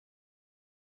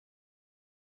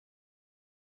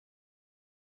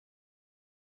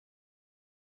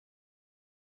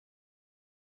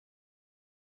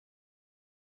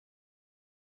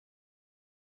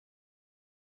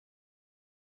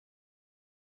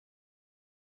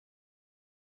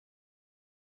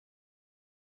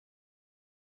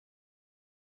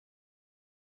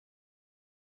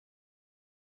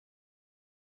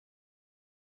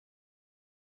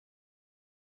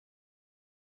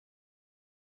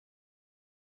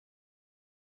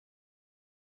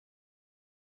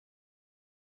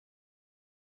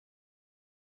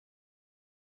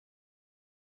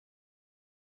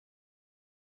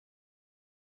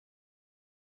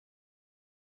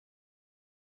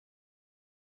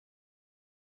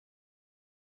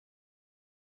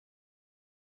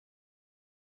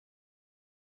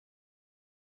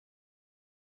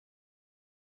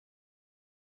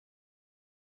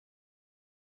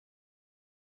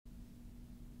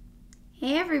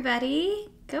Hey everybody,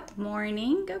 good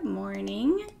morning, good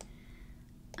morning.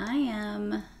 I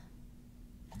am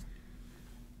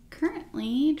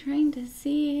currently trying to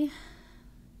see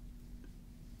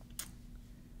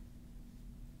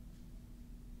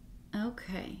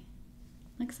okay,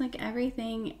 looks like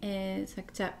everything is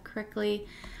hooked up correctly.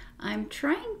 I'm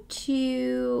trying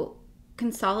to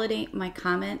consolidate my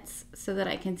comments so that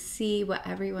I can see what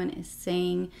everyone is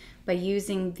saying by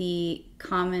using the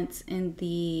comments in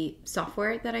the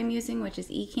software that I'm using, which is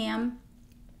eCam.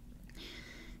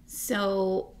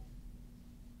 So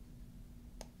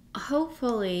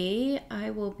hopefully I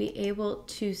will be able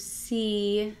to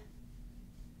see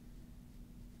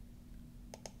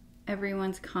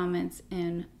everyone's comments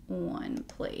in one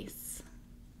place.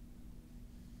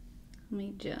 Let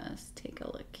me just take a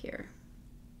look here.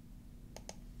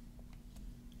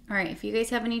 All right, if you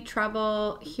guys have any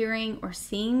trouble hearing or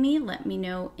seeing me, let me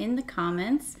know in the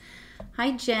comments.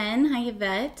 Hi Jen, hi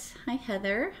Yvette, hi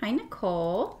Heather, hi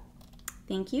Nicole.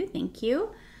 Thank you, thank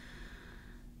you.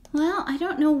 Well, I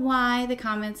don't know why the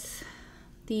comments,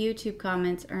 the YouTube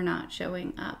comments are not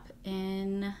showing up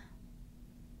in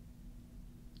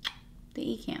the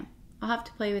eCam. I'll have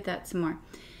to play with that some more.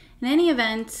 In any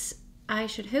event, I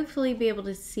should hopefully be able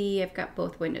to see, I've got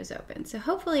both windows open. So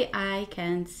hopefully I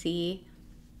can see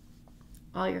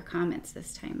all your comments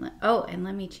this time. Oh, and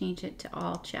let me change it to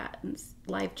all chat and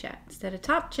live chat instead of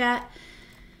top chat.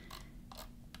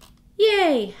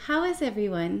 Yay! How is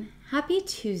everyone? Happy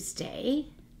Tuesday.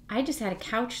 I just had a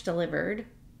couch delivered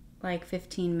like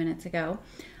 15 minutes ago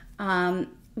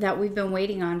that we've been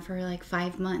waiting on for like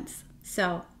 5 months.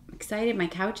 So I'm excited. My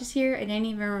couch is here. I didn't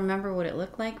even remember what it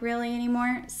looked like really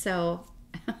anymore. So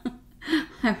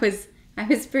I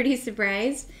was pretty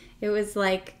surprised. It was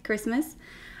like Christmas.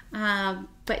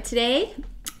 But today,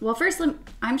 well, first,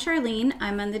 I'm Charlene.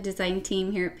 I'm on the design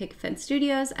team here at Picket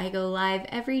Studios. I go live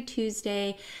every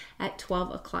Tuesday at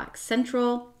 12 o'clock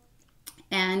Central,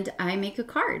 and I make a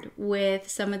card with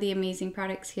some of the amazing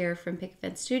products here from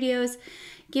Picket Studios,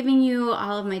 giving you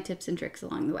all of my tips and tricks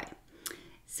along the way.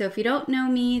 So if you don't know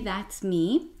me, that's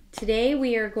me. Today,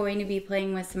 we are going to be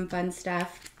playing with some fun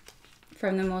stuff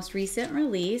from the most recent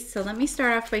release. So let me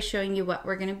start off by showing you what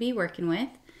we're going to be working with.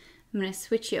 I'm going to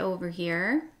switch you over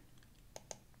here.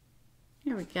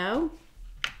 There we go.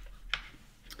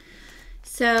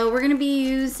 So we're going to be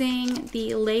using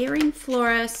the Layering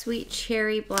Flora Sweet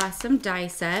Cherry Blossom die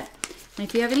set. And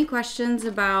if you have any questions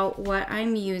about what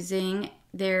I'm using,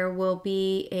 there's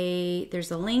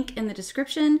a link in the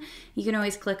description. You can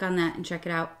always click on that and check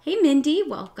it out. Hey Mindy,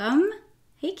 welcome.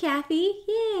 Hey Kathy,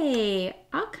 yay.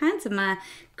 All kinds of my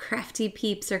crafty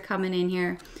peeps are coming in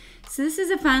here. So this is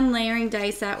a fun layering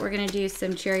die set. We're going to do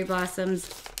some cherry blossoms.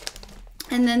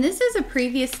 And then this is a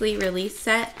previously released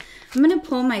set. I'm going to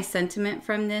pull my sentiment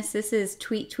from this. This is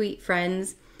Tweet Tweet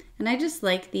Friends. And I just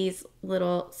like these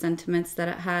little sentiments that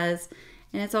it has.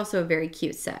 And it's also a very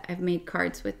cute set. I've made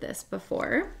cards with this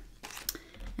before.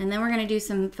 And then we're going to do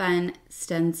some fun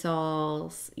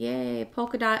stencils. Yay,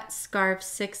 polka dot scarf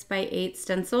 6x8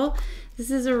 stencil.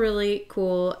 This is a really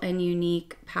cool and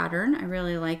unique pattern. I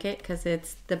really like it because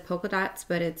it's the polka dots,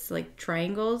 but it's like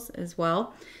triangles as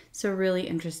well. So really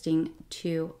interesting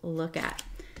to look at.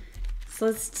 So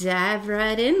let's dive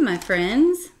right in, my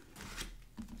friends.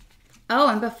 Oh,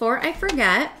 and before I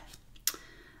forget,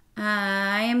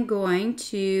 I am going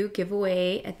to give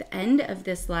away at the end of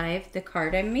this live the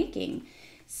card I'm making.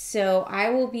 So I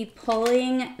will be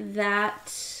pulling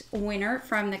that winner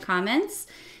from the comments.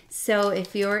 So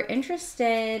if you're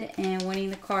interested in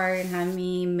winning the card and have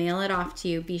me mail it off to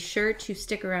you, be sure to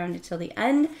stick around until the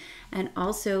end, and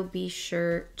also be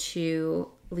sure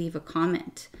to leave a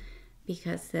comment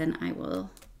because then I will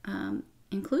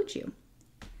include you.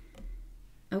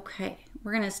 Okay,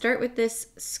 we're gonna start with this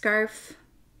scarf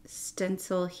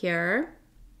stencil here.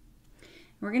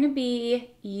 We're gonna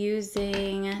be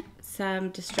using some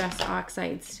distress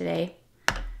oxides today.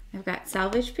 I've got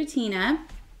salvage patina,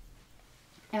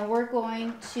 and we're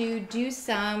going to do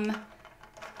some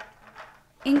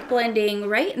ink blending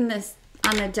right in this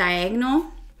on the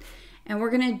diagonal, and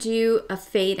we're gonna do a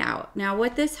fade out. Now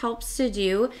what this helps to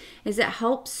do is it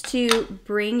helps to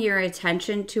bring your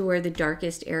attention to where the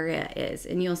darkest area is,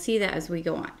 and you'll see that as we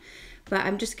go on. But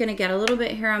I'm just gonna get a little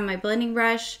bit here on my blending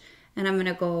brush, and I'm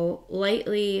gonna go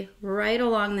lightly right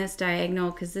along this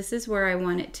diagonal because this is where I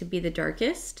want it to be the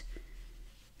darkest.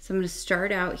 So I'm gonna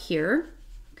start out here,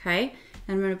 okay?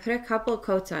 And I'm gonna put a couple of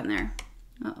coats on there.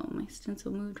 Uh-oh, my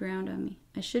stencil moved around on me.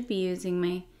 I should be using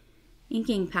my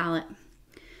inking palette.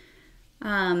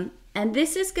 And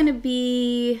this is gonna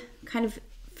be kind of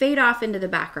fade off into the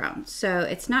background. So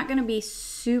it's not gonna be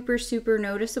super, super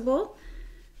noticeable,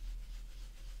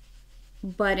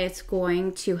 but it's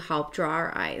going to help draw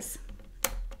our eyes. So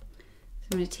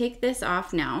I'm going to take this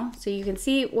off now so you can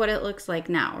see what it looks like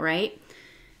now, right?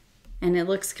 And it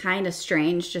looks kind of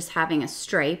strange just having a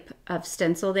stripe of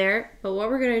stencil there. But what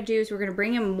we're going to do is we're going to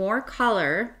bring in more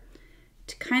color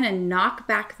to kind of knock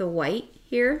back the white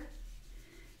here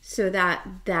so that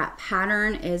that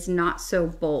pattern is not so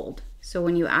bold. So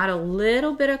when you add a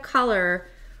little bit of color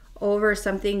over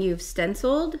something you've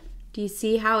stenciled, do you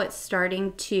see how it's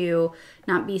starting to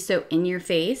not be so in your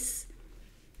face?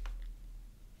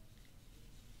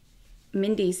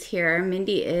 Mindy's here.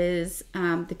 Mindy is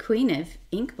the queen of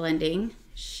ink blending.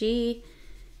 She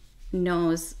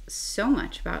knows so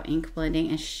much about ink blending,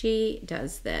 and she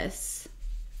does this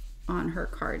on her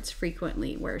cards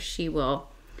frequently where she will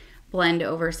blend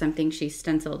over something she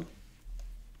stenciled.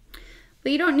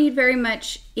 But you don't need very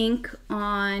much ink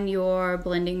on your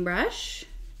blending brush.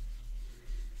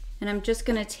 And I'm just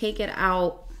going to take it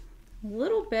out a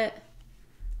little bit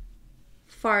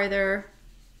farther,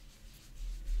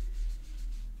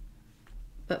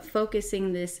 but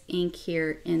focusing this ink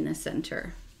here in the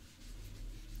center,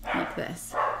 like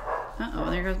this. Uh-oh,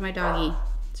 there goes my doggy.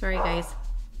 Sorry, guys.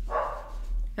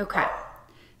 Okay,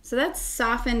 so that's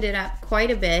softened it up quite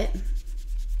a bit.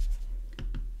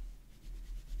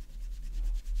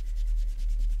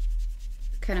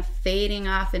 Kind of fading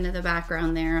off into the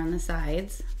background there on the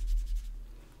sides.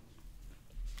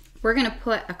 We're going to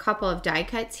put a couple of die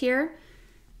cuts here,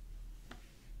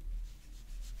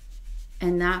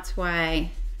 and that's why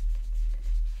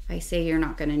I say you're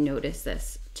not going to notice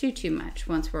this too much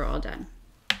once we're all done.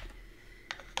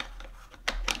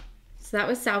 So that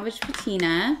was Salvage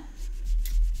Patina.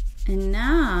 And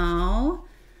now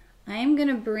I'm going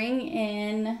to bring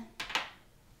in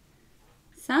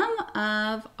some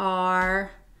of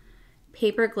our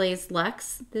paper glaze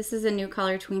Luxe. This is a new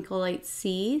color, Twinkle Light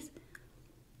C.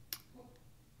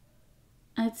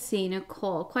 Let's see,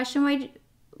 Nicole. Question,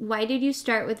 why did you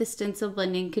start with the stencil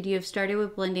blending? Could you have started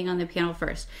with blending on the panel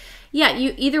first? Yeah,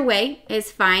 either way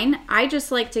is fine. I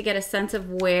just like to get a sense of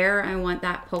where I want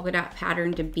that polka dot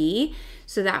pattern to be,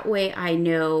 so that way I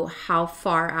know how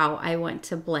far out I want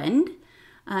to blend.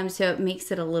 So it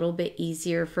makes it a little bit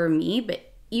easier for me,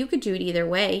 but you could do it either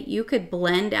way. You could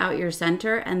blend out your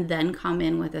center and then come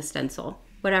in with a stencil,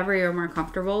 whatever you're more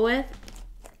comfortable with.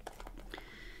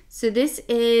 So this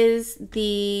is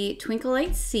the Twinkle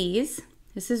Light C's.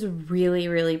 This is really,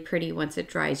 really pretty once it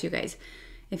dries, you guys.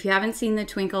 If you haven't seen the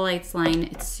Twinkle Lights line,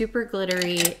 it's super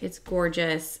glittery, it's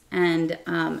gorgeous, and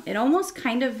it almost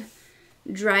kind of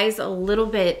dries a little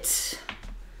bit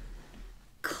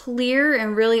clear,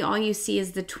 and really all you see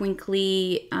is the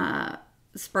twinkly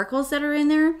sparkles that are in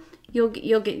there.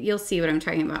 You'll see what I'm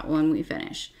talking about when we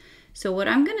finish. So what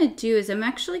I'm gonna do is I'm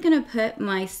actually gonna put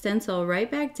my stencil right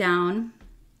back down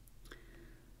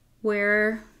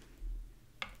where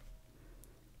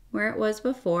it was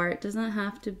before. It doesn't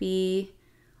have to be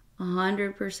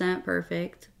 100%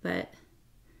 perfect, but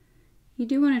you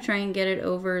do want to try and get it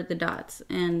over the dots,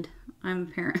 and I'm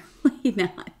apparently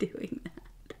not doing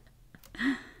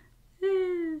that.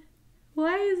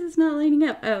 Why is this not lining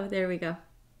up? Oh, there we go.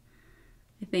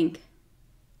 I think.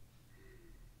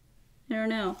 I don't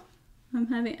know.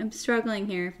 I'm struggling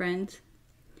here, friends.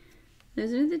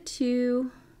 Those are the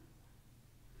two.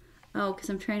 Oh, because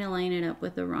I'm trying to line it up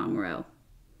with the wrong row.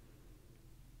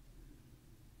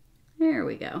 There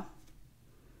we go.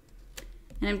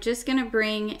 And I'm just going to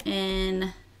bring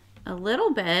in a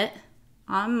little bit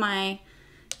on my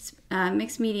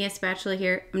mixed media spatula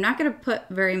here. I'm not going to put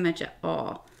very much at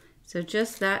all. So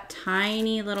just that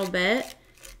tiny little bit.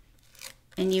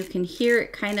 And you can hear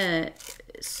it kind of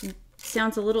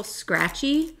sounds a little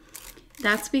scratchy.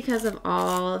 That's because of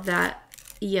all of that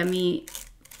yummy,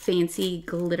 fancy,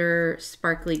 glitter,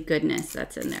 sparkly goodness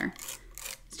that's in there.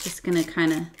 It's just going to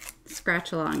kind of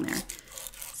scratch along there.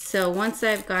 So once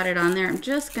I've got it on there, I'm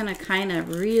just going to kind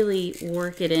of really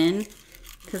work it in,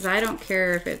 because I don't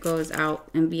care if it goes out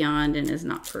and beyond and is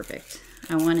not perfect.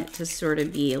 I want it to sort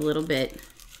of be a little bit,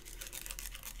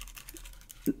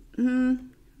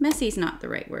 messy is not the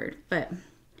right word, but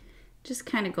just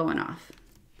kind of going off.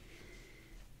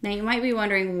 Now you might be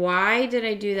wondering, why did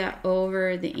I do that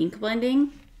over the ink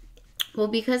blending? Well,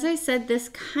 because I said this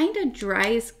kind of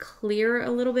dries clear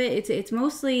a little bit. It's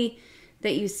mostly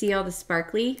that you see all the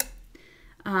sparkly,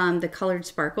 the colored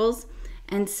sparkles.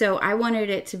 And so I wanted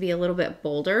it to be a little bit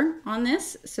bolder on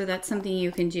this. So that's something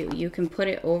you can do. You can put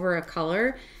it over a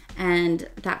color, and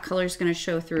that color is going to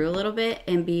show through a little bit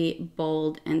and be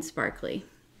bold and sparkly.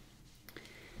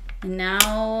 And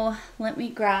now let me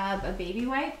grab a baby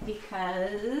wipe,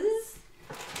 because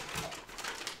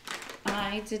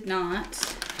I did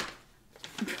not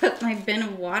put my bin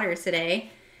of water today.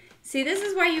 See, this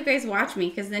is why you guys watch me,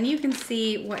 because then you can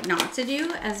see what not to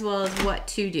do as well as what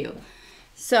to do.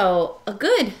 So a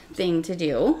good thing to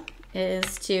do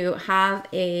is to have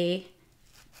a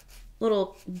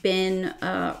little bin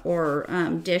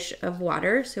or dish of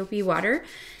water, soapy water,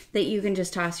 that you can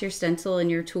just toss your stencil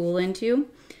and your tool into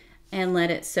and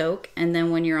let it soak. And then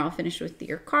when you're all finished with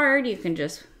your card, you can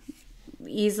just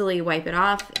easily wipe it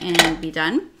off and be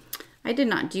done. I did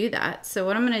not do that. So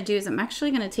what I'm going to do is I'm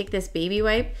actually going to take this baby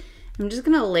wipe. I'm just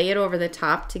going to lay it over the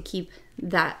top to keep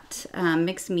that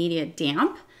mixed media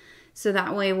damp. So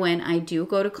that way when I do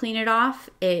go to clean it off,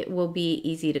 it will be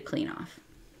easy to clean off.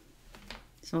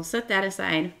 So I'll set that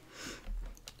aside.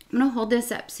 I'm going to hold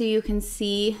this up so you can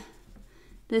see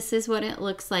this is what it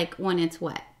looks like when it's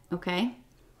wet, okay?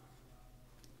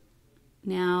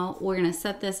 Now we're going to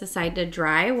set this aside to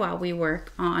dry while we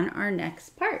work on our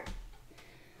next part.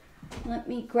 Let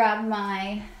me grab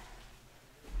my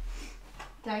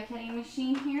die cutting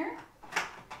machine here.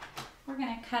 We're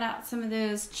going to cut out some of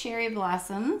those cherry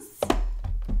blossoms.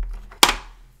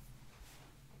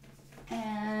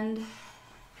 And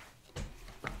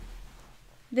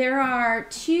there are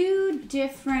 2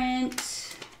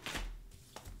 different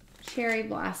cherry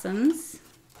blossoms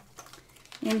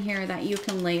in here that you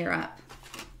can layer up.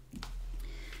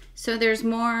 So there's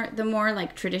the more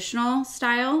like traditional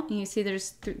style. You see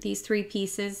there's these 3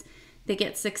 pieces that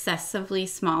get successively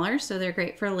smaller, so they're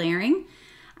great for layering.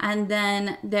 And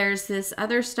then there's this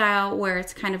other style where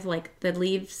it's kind of like the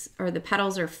leaves or the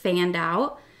petals are fanned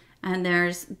out, and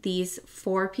there's these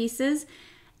 4 pieces.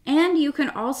 And you can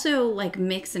also like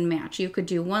mix and match. You could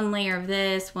do 1 layer of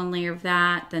this, 1 layer of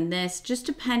that, then this, just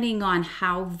depending on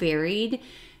how varied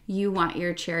you want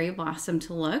your cherry blossom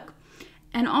to look.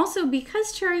 And also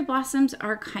because cherry blossoms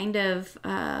are kind of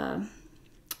a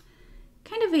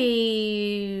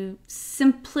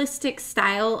simplistic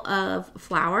style of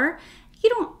flower,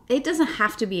 it doesn't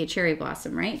have to be a cherry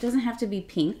blossom, right? It doesn't have to be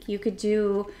pink. You could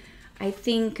do, I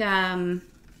think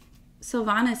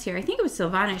Sylvana's here. I think it was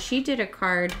Sylvana. She did a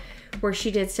card where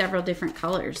she did several different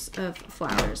colors of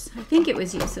flowers. I think it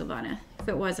was you, Sylvana. If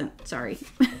it wasn't, sorry.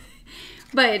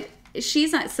 But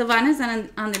Sylvana's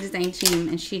on the design team,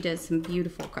 and she does some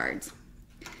beautiful cards.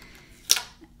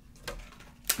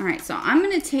 All right, so I'm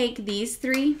going to take these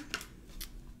 3,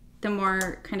 the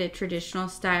more kind of traditional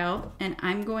style, and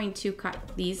I'm going to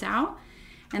cut these out.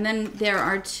 And then there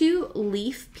are 2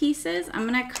 leaf pieces. I'm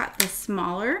going to cut the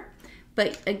smaller,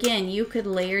 but again, you could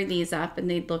layer these up and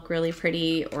they'd look really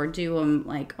pretty, or do them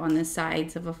like on the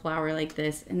sides of a flower like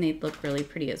this and they'd look really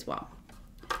pretty as well.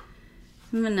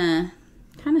 I'm going to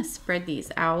kind of spread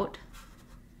these out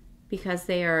because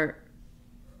they are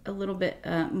a little bit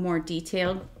more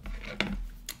detailed,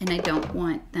 and I don't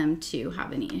want them to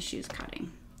have any issues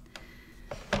cutting.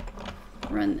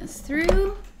 Run this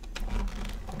through.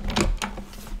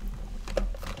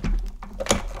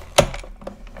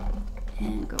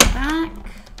 And go back.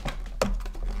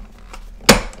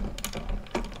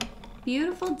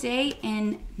 Beautiful day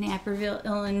in Naperville,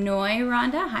 Illinois,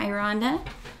 Rhonda. Hi, Rhonda.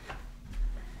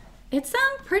 It's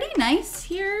pretty nice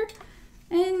here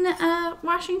in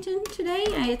Washington today.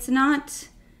 It's not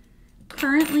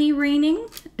currently raining,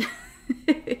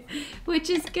 which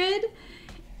is good.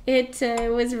 It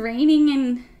was raining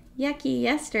and yucky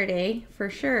yesterday for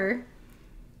sure.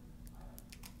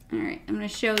 All right, I'm going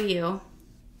to show you.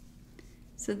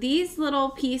 So these little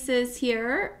pieces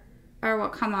here are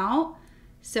what come out.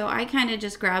 So I kind of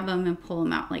just grab them and pull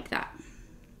them out like that.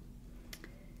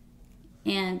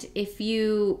 And if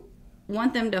you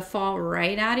want them to fall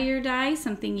right out of your die,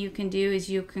 something you can do is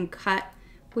you can cut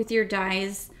with your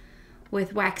dies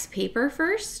with wax paper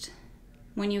first.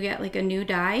 When you get like a new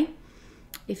die,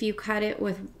 if you cut it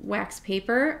with wax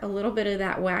paper, a little bit of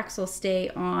that wax will stay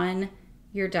on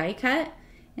your die cut,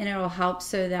 and it'll help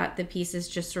so that the pieces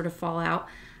just sort of fall out.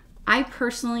 I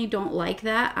personally don't like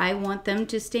that. I want them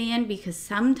to stay in because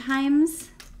sometimes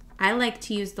I like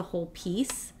to use the whole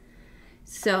piece.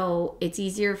 So it's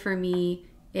easier for me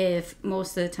if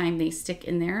most of the time they stick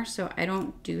in there. So I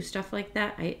don't do stuff like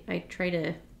that. I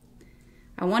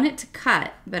want it to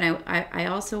cut, but I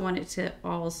also want it to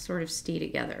all sort of stay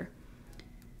together.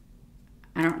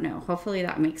 I don't know. Hopefully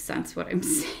that makes sense what I'm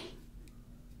saying.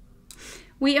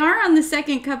 We are on the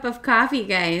 2nd cup of coffee,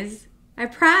 guys. I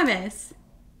promise.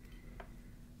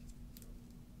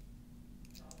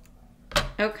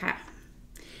 Okay.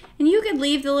 And you could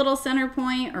leave the little center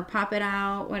point or pop it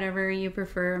out, whatever you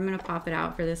prefer. I'm going to pop it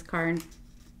out for this card.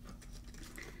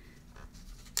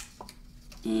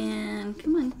 And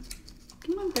come on.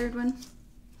 Come on, third one.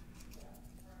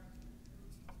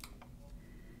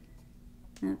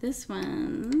 Now this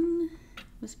one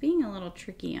was being a little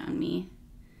tricky on me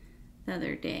the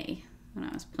other day when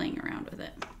I was playing around with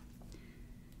it.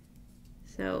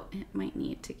 So it might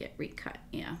need to get recut,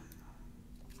 yeah.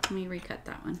 Let me recut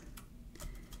that one.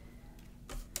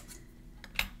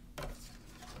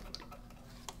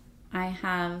 I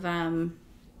have,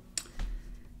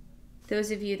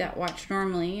 those of you that watch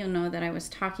normally, you'll know that I was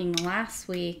talking last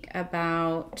week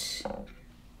about,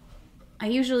 I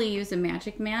usually use a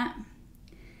magic mat,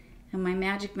 and my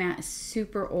magic mat is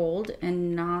super old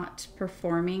and not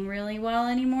performing really well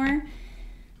anymore.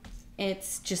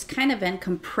 It's just kind of been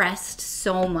compressed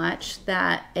so much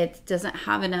that it doesn't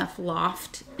have enough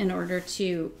loft in order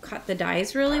to cut the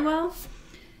dies really well.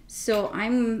 So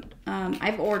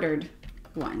I've ordered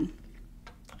one.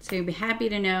 So you'll be happy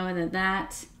to know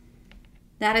that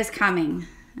that is coming,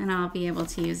 and I'll be able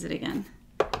to use it again.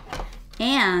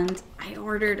 And I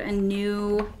ordered a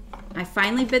new, I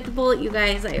finally bit the bullet, you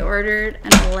guys. I ordered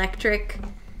an electric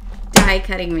die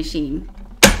cutting machine.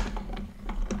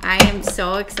 I am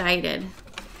so excited.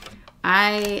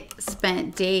 I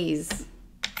spent days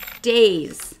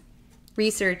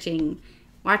researching,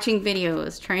 watching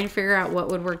videos, trying to figure out what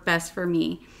would work best for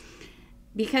me.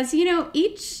 Because, you know,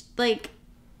 it's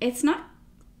not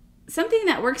something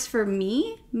that works for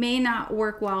me may not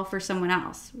work well for someone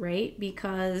else, right?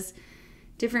 Because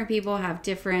different people have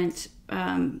different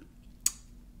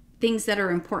things that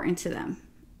are important to them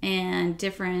and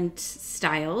different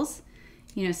styles.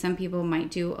 You know, some people might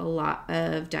do a lot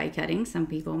of die cutting, some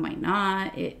people might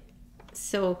not.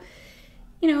 So,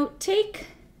 you know, take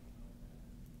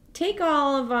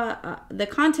all of the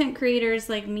content creators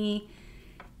like me.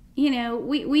 You know,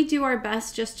 we do our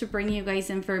best just to bring you guys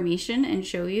information and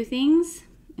show you things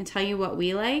and tell you what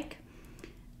we like.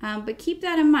 But keep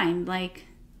that in mind, like,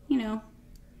 you know,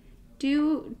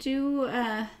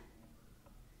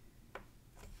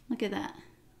 look at that.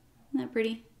 Isn't that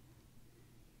pretty?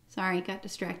 Sorry, got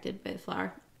distracted by the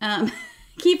flower.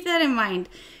 Keep that in mind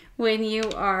when you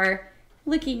are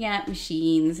looking at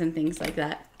machines and things like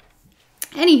that.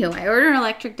 Anywho, I ordered an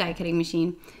electric die cutting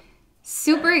machine.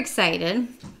 Super excited.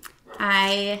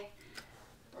 I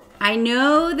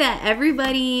know that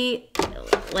everybody,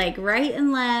 like right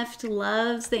and left,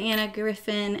 loves the Anna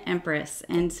Griffin Empress.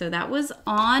 And so that was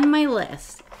on my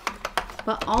list.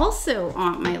 But also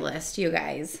on my list, you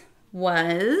guys,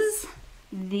 was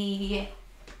the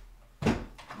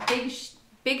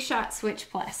Big Shot Switch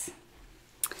Plus.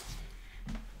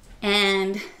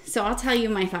 And so I'll tell you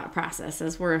my thought process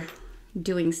as we're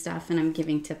doing stuff and I'm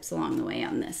giving tips along the way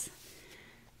on this.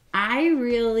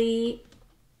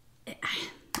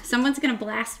 Someone's gonna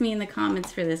blast me in the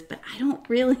comments for this, but I don't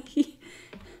really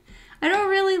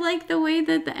like the way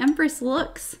that the Empress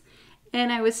looks.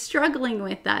 And I was struggling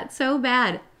with that so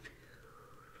bad.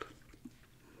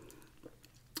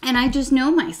 And I just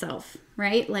know myself,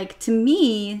 right? Like, to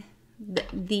me,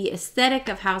 the aesthetic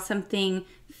of how something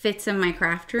fits in my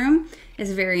craft room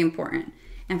is very important.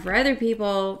 And for other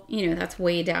people, you know, that's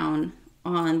way down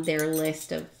on their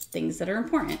list of things that are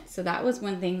important. So that was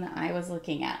one thing that I was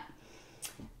looking at.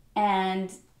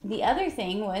 And the other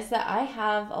thing was that I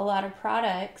have a lot of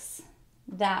products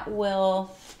that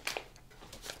will,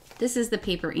 this is the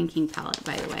paper inking palette,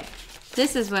 by the way.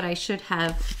 This is what I should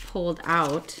have pulled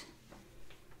out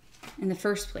in the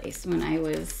first place when I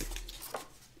was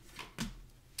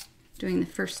doing the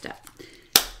first step.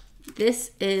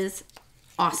 This is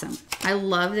awesome. I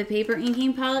love the paper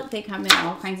inking palette. They come in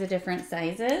all kinds of different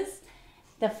sizes.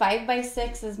 The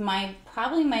 5x6 is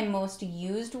probably my most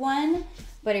used one,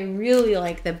 but I really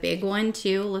like the big one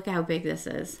too. Look how big this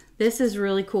is. This is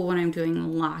really cool when I'm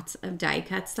doing lots of die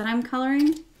cuts that I'm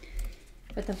coloring.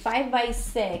 But the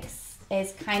 5x6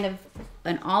 is kind of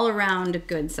an all-around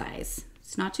good size.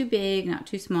 It's not too big, not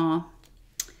too small.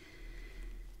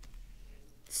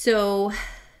 So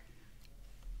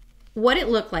what it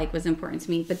looked like was important to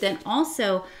me. But then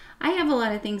also, I have a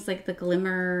lot of things like the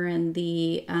glimmer and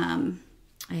the,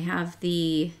 I have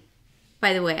the,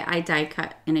 by the way, I die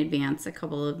cut in advance a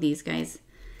couple of these guys,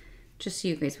 just so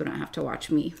you guys wouldn't have to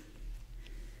watch me,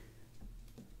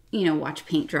 you know, watch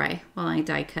paint dry while I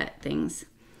die cut things.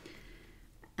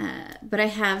 But I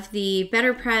have the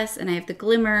Better Press and I have the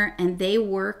Glimmer, and they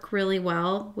work really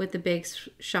well with the Big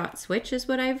Shot Switch is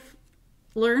what I've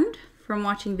learned from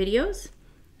watching videos.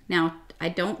 Now, I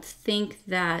don't think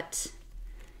that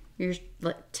you're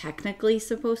technically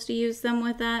supposed to use them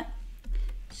with that.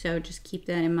 So just keep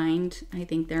that in mind. I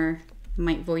think they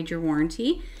might void your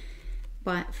warranty,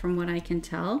 but from what I can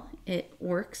tell, it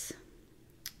works.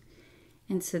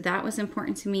 And so that was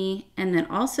important to me. And then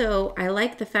also, I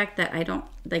like the fact that I don't,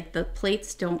 like, the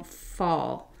plates don't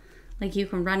fall. Like you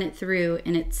can run it through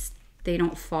and they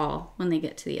don't fall when they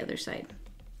get to the other side.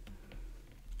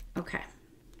 Okay.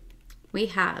 We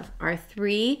have our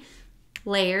 3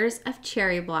 layers of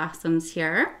cherry blossoms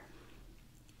here.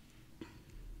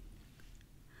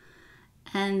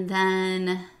 And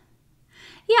then,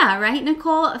 yeah, right,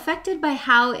 Nicole? Affected by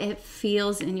how it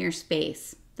feels in your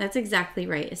space. That's exactly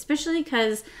right. Especially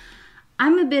because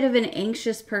I'm a bit of an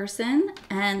anxious person,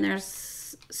 and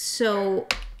so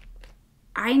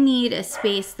I need a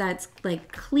space that's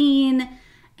like clean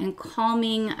and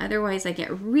calming. Otherwise, I get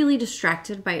really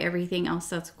distracted by everything else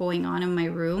that's going on in my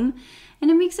room, and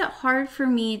it makes it hard for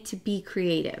me to be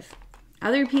creative.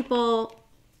 Other people,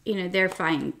 you know, they're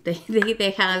fine.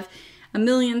 They have a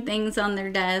million things on their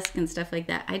desk and stuff like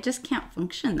that. I just can't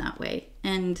function that way.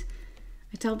 And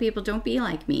I tell people, don't be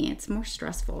like me. It's more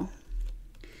stressful.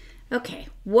 Okay,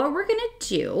 what we're gonna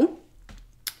do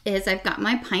is I've got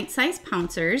my pint-sized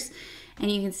Pouncers, and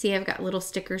you can see I've got little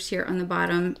stickers here on the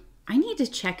bottom. I need to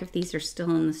check if these are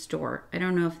still in the store. I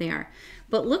don't know if they are,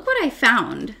 but look what I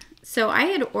found. So I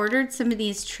had ordered some of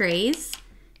these trays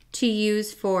to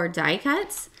use for die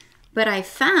cuts, but I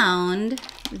found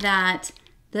that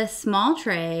the small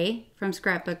tray from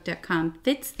scrapbook.com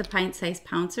fits the pint-sized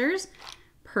Pouncers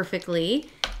perfectly,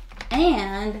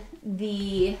 and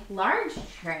the large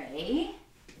tray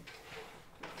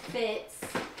fits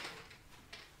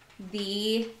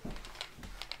the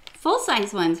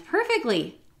full-size ones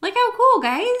perfectly. Look how cool,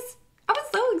 guys. I was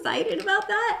so excited about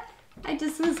that. I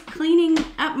just was cleaning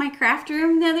up my craft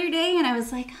room the other day, and I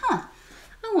was like, I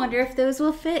wonder if those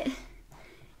will fit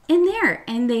in there.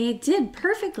 And they did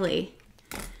perfectly.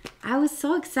 I was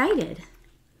so excited.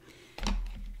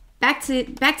 Back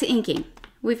to inking.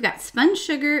 We've got spun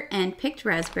sugar and picked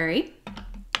raspberry.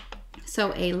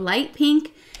 So a light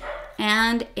pink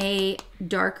and a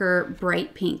darker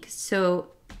bright pink. So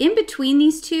in between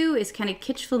these two is kind of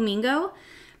kitsch flamingo,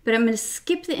 but I'm going to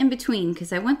skip the in between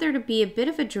because I want there to be a bit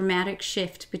of a dramatic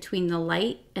shift between the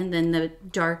light and then the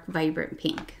dark vibrant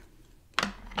pink.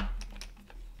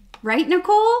 Right,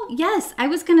 Nicole? Yes, I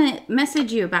was going to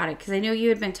message you about it because I know you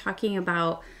had been talking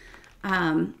about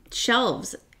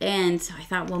shelves. And so I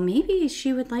thought, well, maybe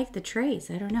she would like the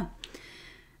trays. I don't know.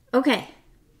 Okay,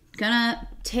 gonna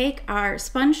take our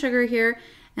spun sugar here,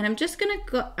 and I'm just gonna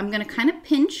go, I'm gonna kind of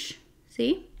pinch,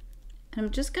 see? And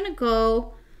I'm just gonna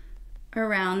go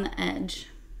around the edge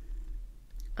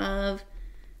of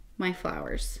my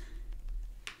flowers.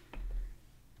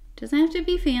 Doesn't have to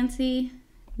be fancy.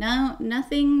 No,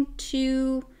 nothing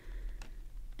too,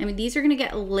 I mean, these are gonna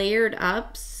get layered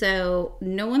up, so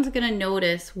no one's gonna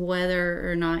notice whether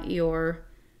or not your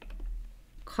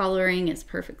coloring is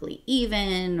perfectly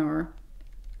even, or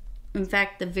in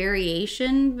fact, the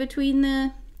variation between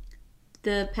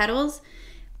the petals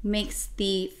makes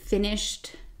the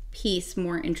finished piece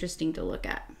more interesting to look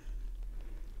at.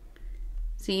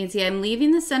 So you can see I'm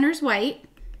leaving the centers white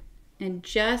and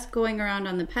just going around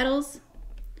on the petals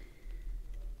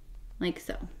like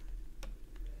so.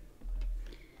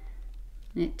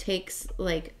 And it takes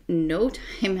like no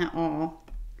time at all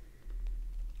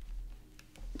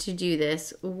to do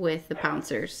this with the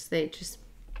Pouncers.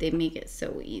 They make it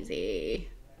so easy.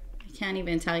 I can't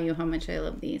even tell you how much I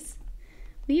love these.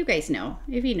 Well, you guys know.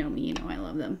 If you know me, you know I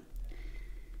love them.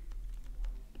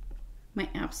 My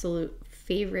absolute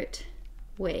favorite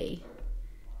way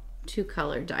to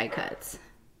color die cuts.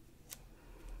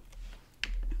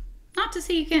 Not to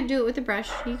say you can't do it with a brush.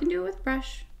 You can do it with a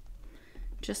brush.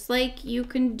 Just like you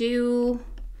can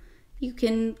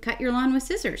cut your lawn with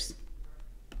scissors.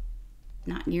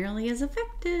 Not nearly as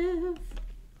effective.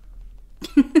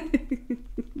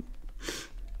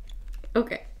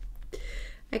 Okay.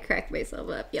 I cracked myself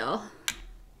up, y'all.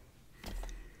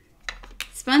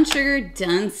 Spun sugar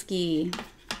Dunsky.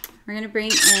 We're gonna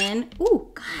bring in, oh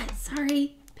God,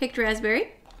 sorry, picked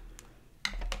raspberry.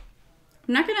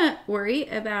 I'm not gonna worry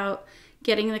about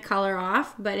getting the color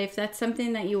off, but if that's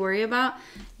something that you worry about,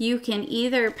 you can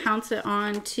either pounce it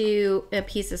onto a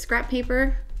piece of scrap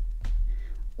paper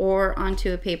or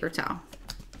onto a paper towel.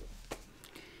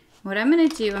 What I'm gonna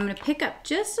do, I'm gonna pick up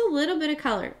just a little bit of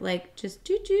color, like just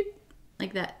doot doot,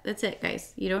 like that. That's it,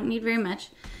 guys. You don't need very much.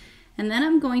 And then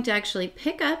I'm going to actually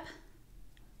pick up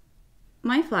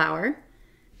my flower,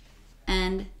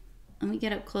 and let me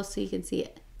get up close so you can see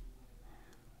it.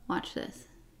 Watch this.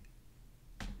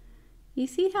 You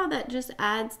see how that just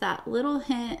adds that little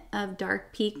hint of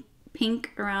dark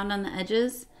pink around on the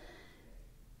edges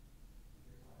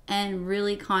and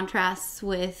really contrasts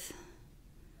with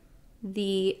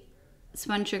the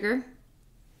spun sugar?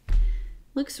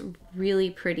 Looks really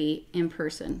pretty in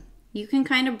person. You can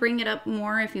kind of bring it up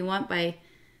more if you want by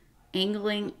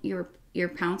angling your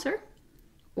pouncer,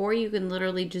 or you can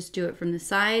literally just do it from the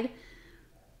side.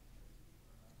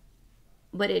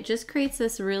 But it just creates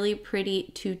this really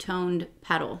pretty two-toned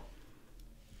petal.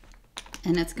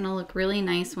 And it's gonna look really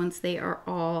nice once they are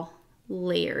all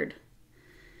layered.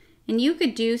 And you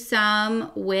could do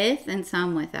some with and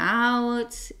some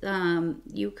without.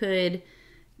 You could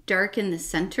darken the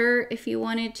center if you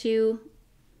wanted to.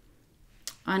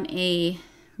 On a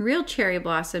real cherry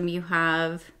blossom, you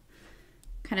have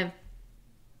kind of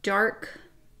dark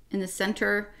in the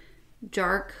center,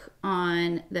 dark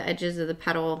on the edges of the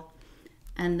petal,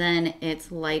 and then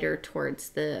it's lighter towards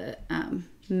the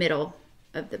middle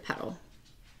of the petal.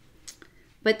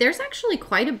 But there's actually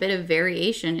quite a bit of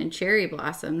variation in cherry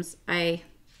blossoms. I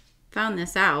found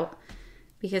this out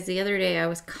because the other day I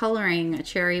was coloring a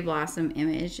cherry blossom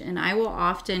image, and I will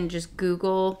often just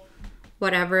Google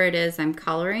whatever it is I'm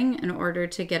coloring in order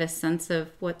to get a sense of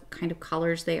what kind of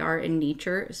colors they are in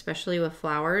nature, especially with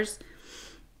flowers.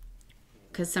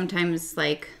 Because sometimes,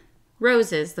 like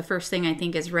roses, the first thing I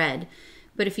think is red.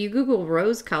 But if you Google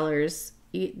rose colors,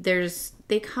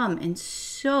 they come in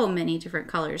so many different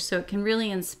colors, so it can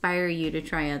really inspire you to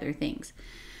try other things.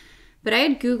 But I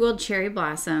had Googled cherry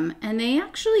blossom, and they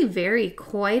actually vary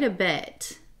quite a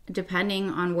bit depending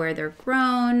on where they're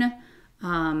grown.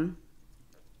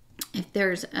 If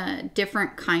there's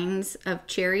different kinds of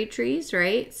cherry trees,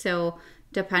 right? So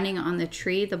depending on the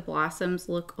tree, the blossoms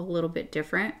look a little bit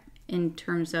different in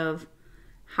terms of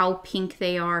how pink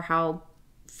they are, how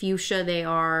fuchsia they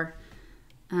are.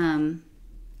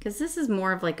 Because this is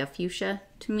more of like a fuchsia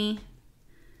to me,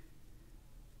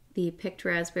 the picked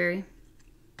raspberry.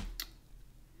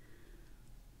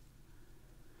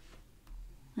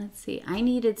 Let's see, I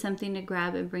needed something to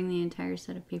grab and bring the entire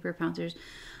set of paper pouncers.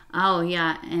 Oh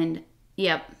yeah, and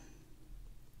yep.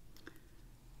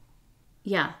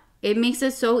 Yeah, it makes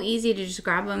it so easy to just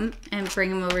grab them and bring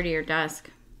them over to your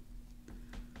desk.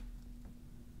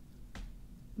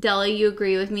 Della, you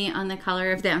agree with me on the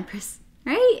color of the Empress,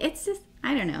 right? It's just,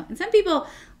 I don't know. And some people,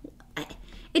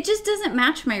 it just doesn't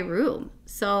match my room.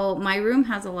 So my room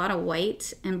has a lot of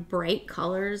white and bright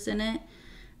colors in it.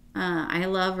 I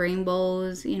love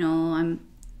rainbows, you know, I'm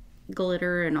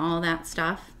glitter and all that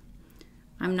stuff.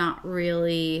 I'm not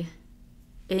really,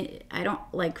 I don't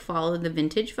like follow the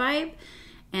vintage vibe.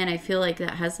 And I feel like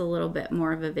that has a little bit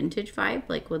more of a vintage vibe,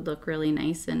 like would look really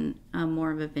nice in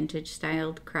more of a vintage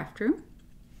styled craft room.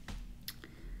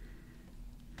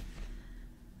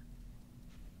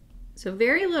 So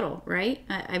very little, right?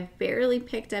 I've barely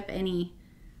picked up any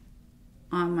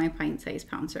on my pint-sized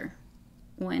pouncer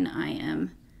when I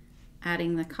am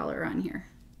adding the color on here.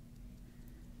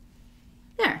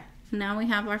 There, now we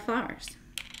have our flowers.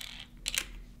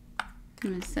 I'm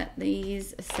gonna set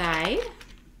these aside.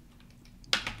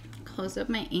 Close up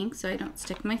my ink so I don't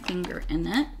stick my finger in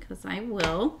it, because I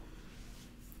will.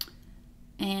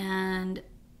 And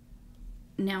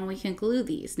now we can glue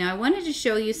these. Now I wanted to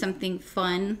show you something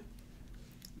fun.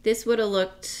 This would have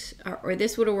looked, or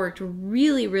this would have worked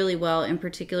really, really well, in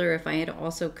particular if I had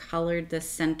also colored the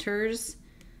centers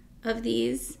of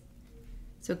these.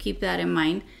 So keep that in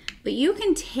mind. But you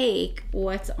can take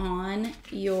what's on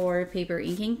your paper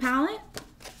inking palette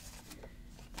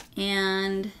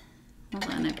and, hold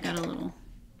on, I've got a little,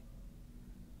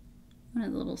 one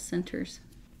of the little centers.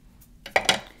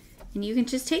 And you can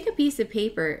just take a piece of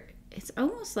paper. It's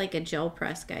almost like a gel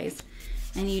press, guys.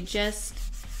 And you just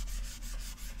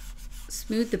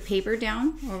smooth the paper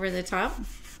down over the top,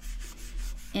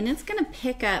 and it's going to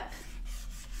pick up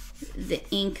the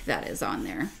ink that is on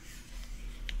there.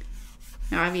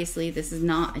 Now obviously this is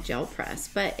not a gel press,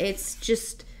 but it's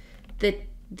just and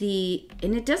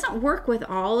it doesn't work with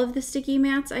all of the sticky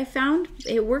mats I found.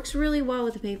 It works really well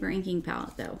with the paper inking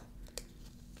palette though.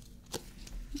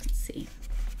 Let's see.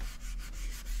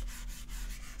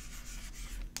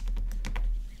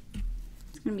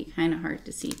 It's going to be kind of hard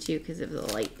to see too because of the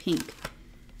light pink.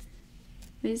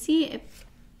 But you see,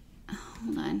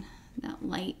 hold on, that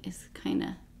light is kind of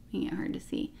making it hard to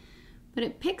see. But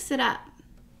it picks it up,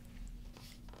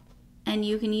 and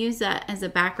you can use that as a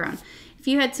background. If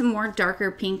you had some more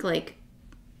darker pink, like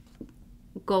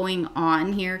going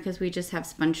on here, because we just have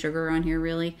spun sugar on here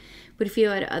really, but if you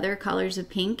had other colors of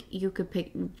pink, you could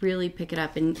really pick it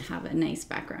up and have a nice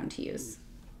background to use.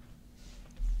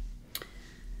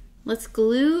 Let's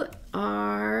glue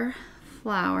our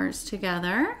flowers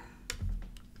together.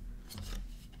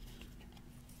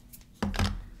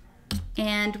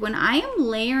 And when I am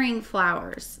layering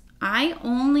flowers, I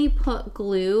only put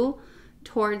glue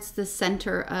towards the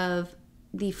center of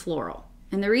the floral.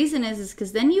 And the reason is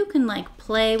because then you can like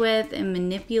play with and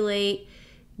manipulate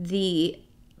the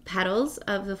petals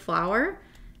of the flower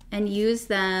and use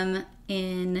them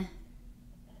in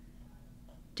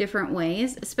different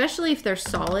ways, especially if they're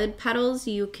solid petals.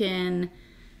 You can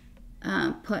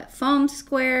put foam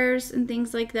squares and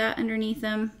things like that underneath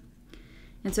them.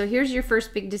 And so here's your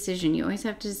first big decision. You always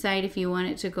have to decide if you want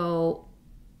it to go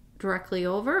directly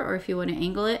over or if you want to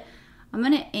angle it. I'm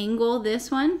going to angle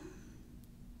this one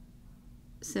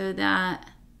so that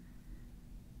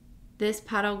this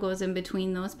petal goes in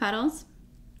between those petals.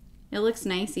 It looks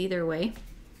nice either way.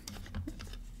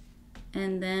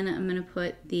 And then I'm going to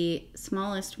put the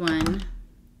smallest one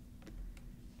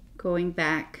going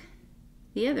back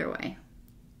the other way.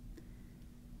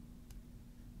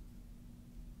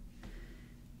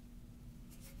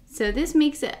 So this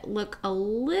makes it look a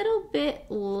little bit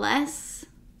less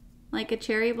like a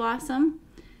cherry blossom.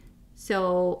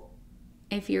 So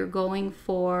if you're going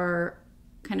for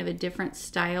kind of a different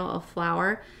style of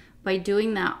flower, by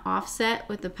doing that offset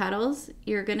with the petals,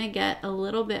 you're gonna get a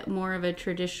little bit more of a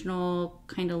traditional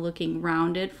kind of looking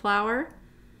rounded flower.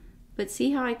 But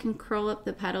see how I can curl up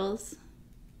the petals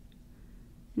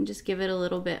and just give it a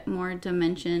little bit more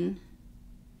dimension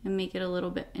and make it a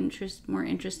little bit more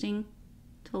interesting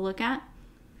to look at.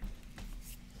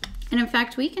 And in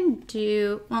fact, we can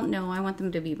do, well, no, I want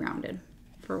them to be rounded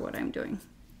for what I'm doing.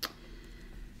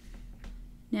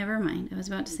 Never mind. I was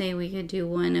about to say we could do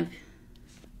one of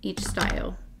each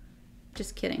style.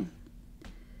 Just kidding.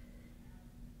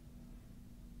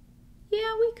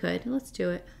 Yeah, we could. Let's do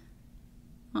it.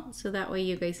 Well, so that way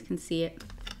you guys can see it.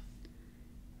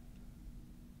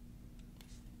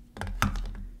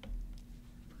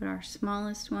 Put our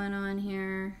smallest one on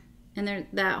here. And there,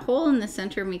 that hole in the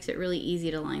center makes it really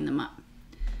easy to line them up.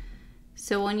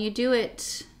 So when you do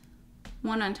it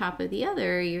one on top of the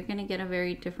other, you're going to get a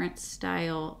very different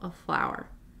style of flower.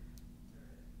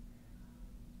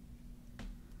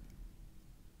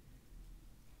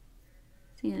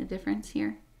 See the difference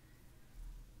here?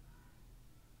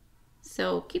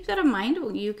 So keep that in mind.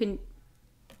 You can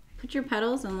put your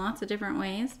petals in lots of different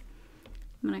ways.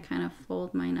 I'm going to kind of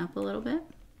fold mine up a little bit.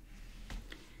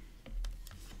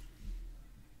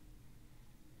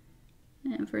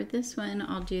 And for this one,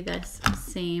 I'll do this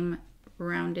same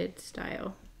rounded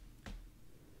style.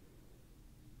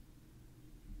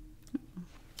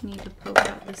 Need to poke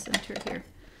out the center here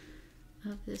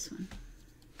of this one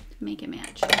to make it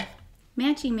match.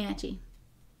 Matchy, matchy.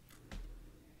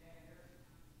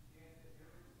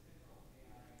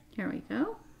 Here we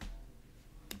go.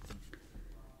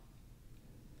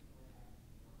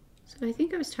 So I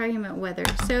think I was talking about weather.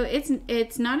 So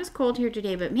it's not as cold here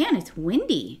today, but man, it's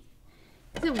windy.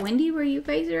 Is it windy where you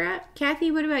guys are at?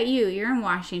 Kathy, what about you? You're in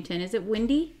Washington. Is it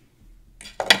windy?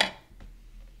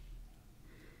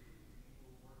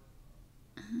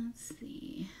 Let's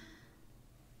see.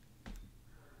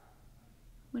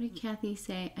 What did Kathy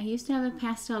say? I used to have a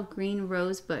pastel green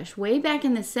rose bush way back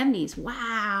in the 70s.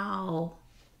 Wow.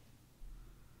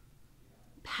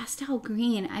 Pastel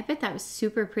green. I bet that was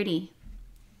super pretty.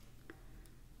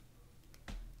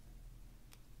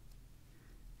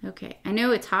 Okay, I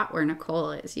know it's hot where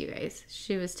Nicole is, you guys.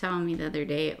 She was telling me the other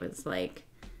day it was like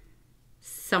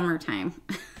summertime.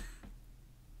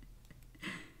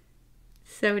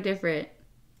 So different.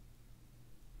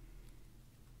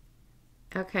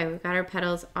 Okay, we've got our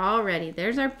petals all ready.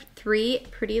 There's our 3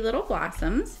 pretty little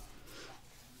blossoms.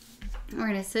 We're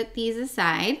gonna set these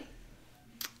aside.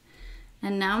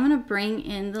 And now I'm gonna bring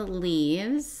in the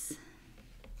leaves.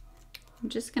 I'm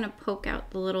just gonna poke out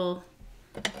the little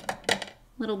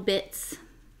bits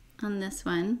on this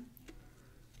one.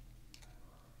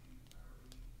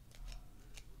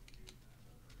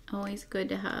 Always good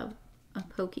to have a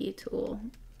pokey tool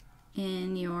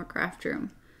in your craft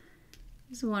room.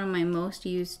 This is one of my most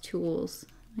used tools.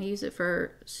 I use it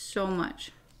for so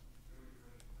much.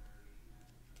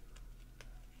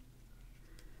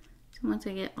 So once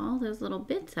I get all those little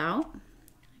bits out,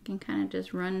 I can kind of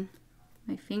just run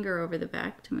my finger over the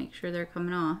back to make sure they're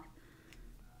coming off.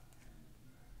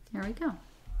 There we go.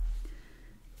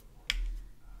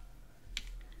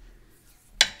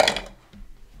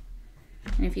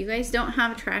 And if you guys don't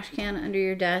have a trash can under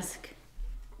your desk,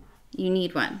 you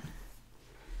need one.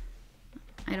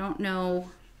 I don't know.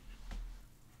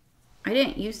 I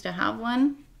didn't used to have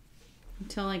one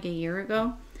until like a year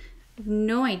ago. I have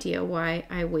no idea why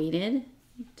I waited.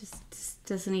 It just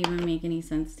doesn't even make any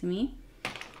sense to me.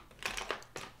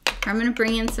 I'm going to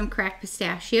bring in some cracked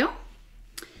pistachio.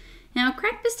 Now,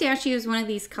 cracked pistachio is one of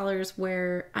these colors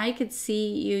where I could see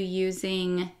you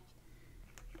using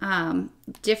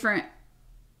different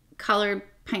colored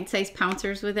pint-sized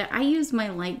pouncers with it. I use my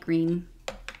light green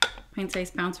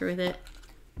pint-sized pouncer with it.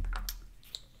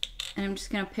 And I'm just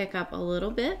gonna pick up a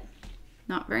little bit,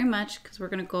 not very much, because we're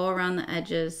gonna go around the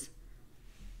edges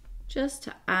just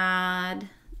to add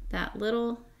that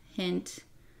little hint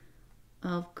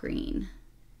of green.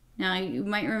 Now you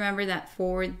might remember that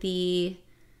for the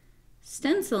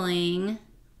stenciling,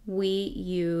 we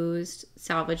used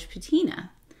salvage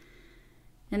patina.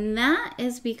 And that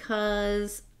is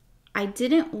because I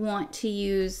didn't want to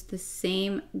use the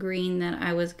same green that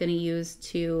I was gonna use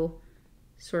to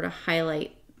sort of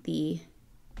highlight the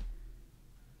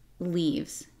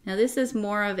leaves. Now this is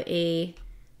more of a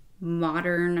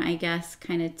modern, I guess,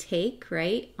 kind of take,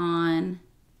 right, on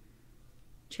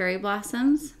cherry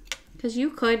blossoms, because you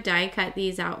could die cut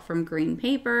these out from green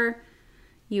paper.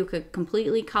 You could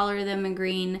completely color them in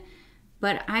green,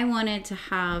 but I wanted to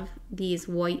have these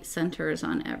white centers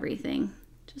on everything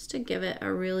just to give it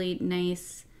a really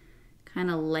nice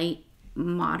kind of light,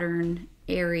 modern,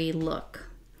 airy look.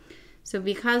 So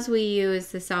because we use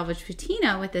the salvage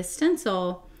patina with this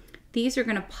stencil, these are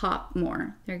gonna pop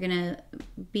more. They're gonna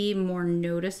be more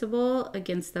noticeable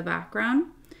against the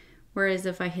background. Whereas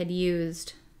if I had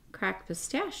used cracked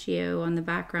pistachio on the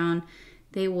background,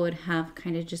 they would have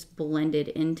kind of just blended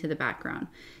into the background.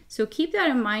 So keep that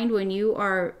in mind when you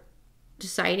are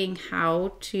deciding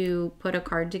how to put a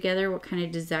card together, what kind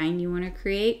of design you wanna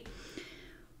create.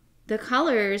 The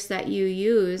colors that you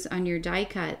use on your die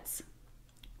cuts,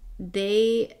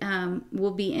 they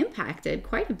will be impacted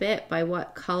quite a bit by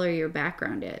what color your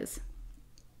background is.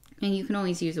 And you can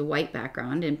always use a white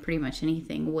background and pretty much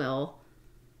anything will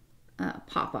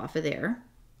pop off of there.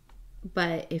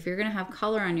 But if you're gonna have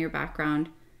color on your background,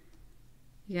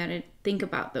 you gotta think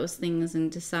about those things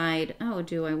and decide, oh,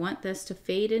 do I want this to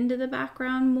fade into the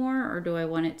background more, or do I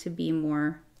want it to be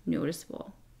more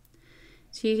noticeable?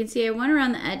 So you can see I went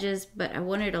around the edges, but I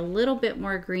wanted a little bit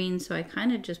more green, so I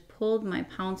kind of just pulled my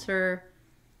pouncer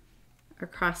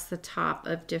across the top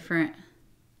of different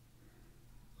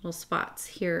little spots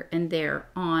here and there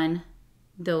on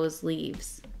those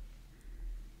leaves.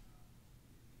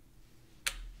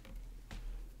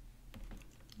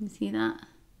 You see that?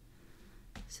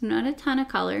 So not a ton of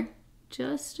color,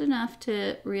 just enough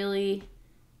to really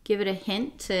give it a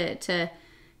hint to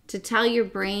tell your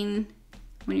brain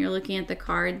when you're looking at the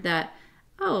card that,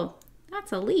 oh,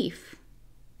 that's a leaf.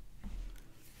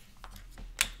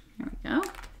 There we go.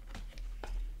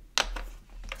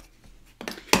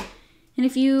 And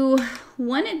if you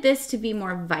wanted this to be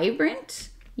more vibrant,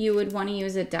 you would want to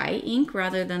use a dye ink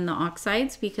rather than the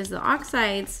oxides, because the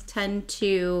oxides tend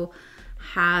to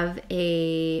have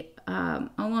a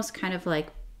almost kind of like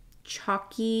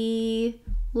chalky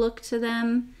look to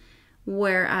them,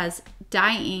 whereas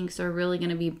dye inks are really going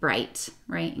to be bright,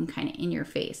 right, and kind of in your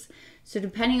face. So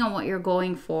depending on what you're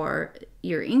going for,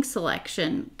 your ink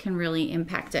selection can really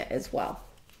impact it as well.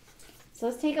 So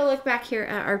let's take a look back here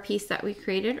at our piece that we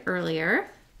created earlier.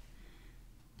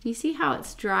 You see how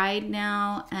it's dried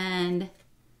now and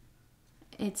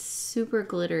it's super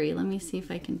glittery. Let me see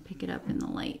if I can pick it up in the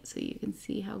light so you can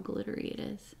see how glittery it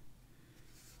is.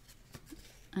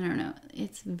 I don't know,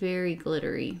 it's very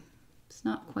glittery. It's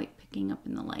not quite picking up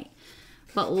in the light,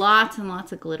 but lots and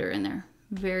lots of glitter in there.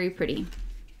 Very pretty.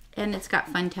 And it's got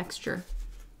fun texture.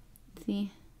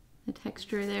 See the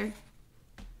texture there?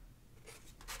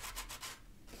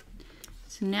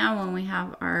 So now when we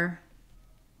have our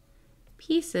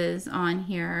pieces on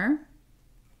here,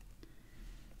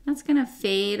 that's gonna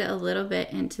fade a little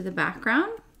bit into the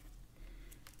background,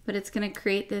 but it's gonna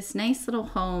create this nice little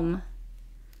home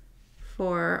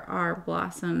for our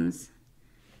blossoms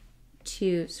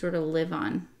to sort of live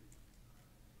on.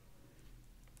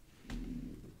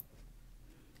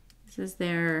 This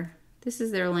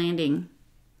is their landing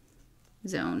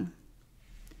zone.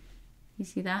 You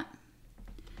see that?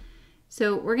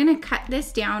 So we're gonna cut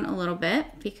this down a little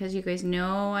bit because you guys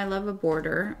know I love a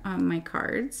border on my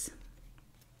cards.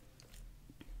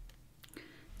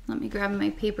 Let me grab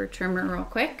my paper trimmer real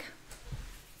quick.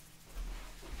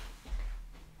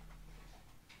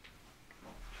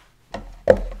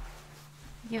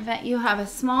 You have a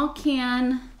small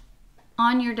can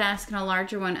on your desk and a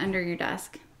larger one under your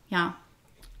desk. Yeah.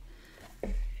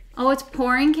 Oh, it's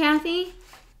pouring, Kathy?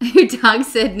 Your dog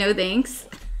said no thanks.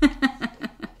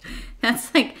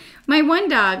 That's like, my one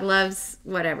dog loves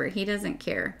whatever. He doesn't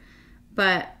care.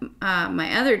 But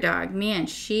my other dog, man,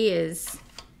 she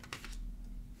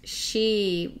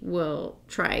will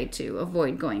try to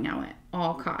avoid going out at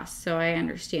all costs. So I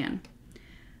understand.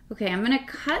 Okay, I'm going to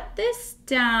cut this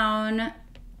down.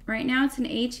 Right now it's an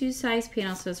A2 size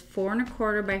panel, so it's 4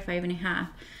 1/4 by 5 1/2.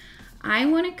 I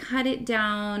want to cut it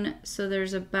down so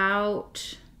there's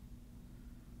about,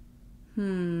 how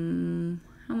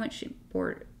much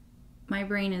board? my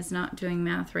brain is not doing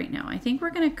math right now. I think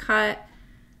we're gonna cut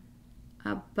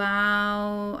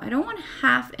about, I don't want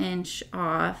 1/2 inch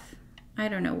off. I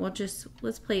don't know,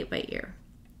 let's play it by ear.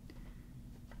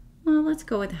 Well, let's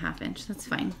go with 1/2 inch, that's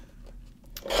fine.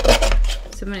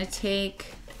 So I'm gonna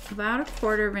take about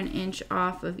 1/4 of an inch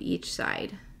off of each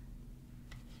side.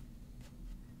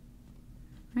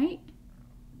 Right?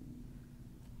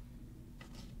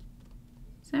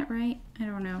 Is that right? I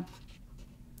don't know.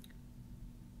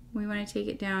 We want to take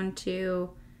it down to,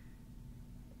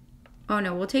 oh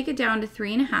no, we'll take it down to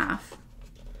 3.5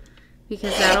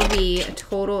 because that'll be a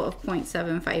total of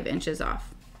 0.75 inches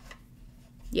off.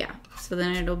 Yeah, so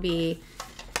then it'll be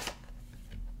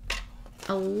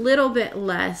a little bit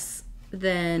less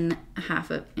than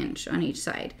 1/2 inch on each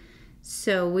side.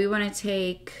 So we want to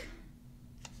take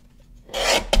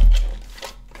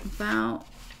about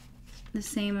the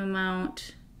same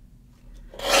amount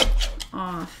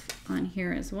off on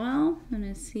here as well. I'm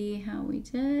gonna see how we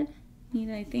did. Need,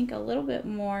 I think, a little bit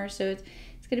more. So it's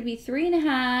gonna be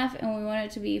 3.5 and we want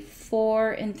it to be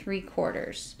 4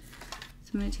 3/4.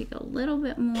 So I'm gonna take a little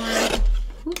bit more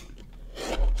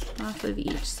off of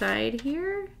each side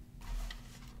here.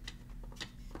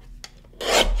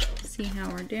 See how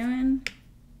we're doing.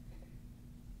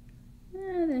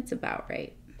 That's about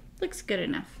right. Looks good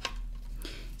enough.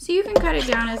 So you can cut it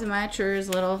down as much or as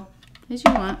little as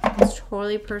you want. It's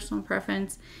totally personal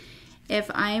preference.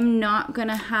 If I'm not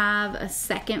gonna have a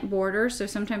second border, so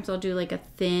sometimes I'll do like a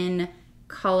thin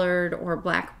colored or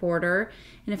black border.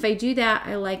 And if I do that,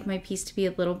 I like my piece to be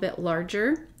a little bit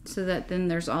larger so that then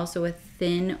there's also a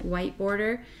thin white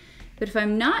border. But if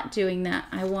I'm not doing that,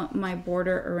 I want my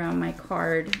border around my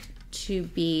card to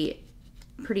be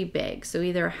pretty big. So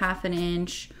either 1/2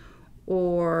 inch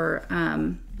or,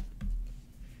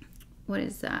 what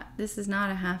is that? This is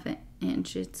not a 1/2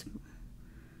 inch. It's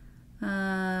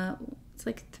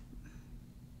like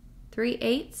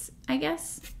 3/8, I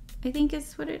guess. I think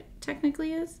is what it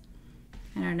technically is.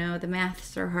 I don't know. The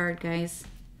maths are hard, guys.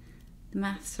 The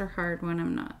maths are hard when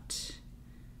I'm not,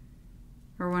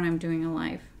 or when I'm doing a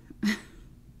live.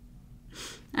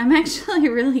 I'm actually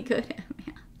really good at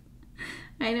math.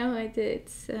 I know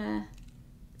it's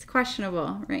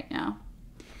questionable right now.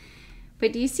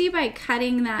 But do you see, by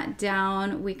cutting that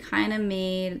down, we kind of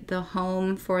made the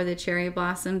home for the cherry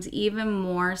blossoms even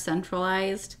more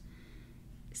centralized.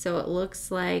 So it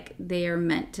looks like they are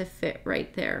meant to fit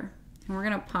right there. And we're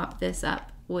gonna pop this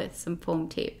up with some foam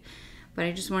tape. But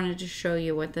I just wanted to show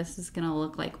you what this is gonna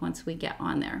look like once we get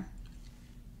on there.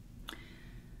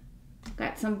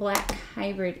 Got some black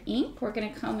hybrid ink. We're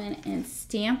gonna come in and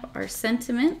stamp our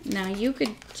sentiment. Now you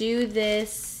could do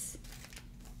this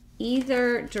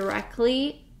either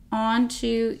directly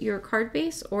onto your card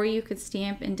base, or you could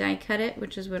stamp and die cut it,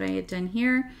 which is what I had done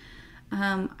here.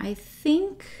 I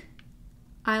think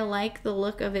I like the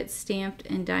look of it stamped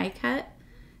and die cut.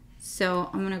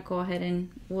 So I'm gonna go ahead and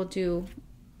we'll do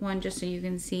one just so you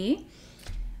can see.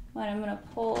 But I'm gonna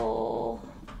pull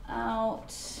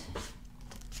out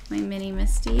my mini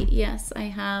Misty. Yes, I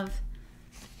have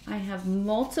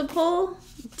multiple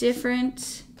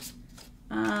different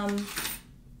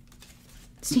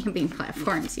stamping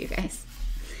platforms, you guys.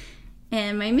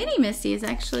 And my mini Misty is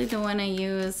actually the one I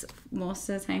use most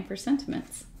of the time for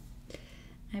sentiments.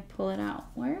 I pull it out.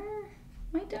 Why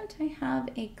don't I have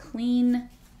a clean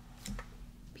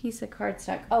piece of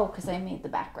cardstock? Oh, because I made the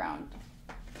background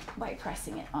by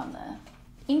pressing it on the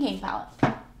inking palette.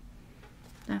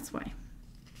 That's why.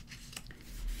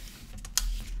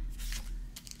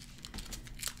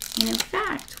 And in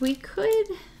fact, we could,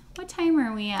 what time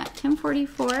are we at?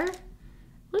 10:44?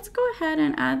 Let's go ahead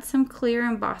and add some clear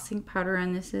embossing powder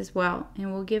on this as well,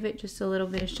 and we'll give it just a little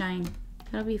bit of shine.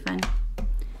 That'll be fun.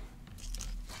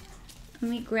 Let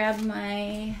me grab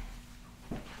a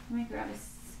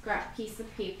scrap piece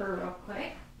of paper real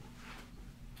quick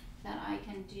that I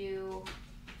can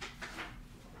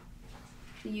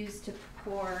use to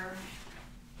pour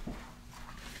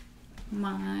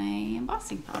my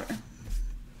embossing powder.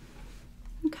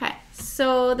 Okay,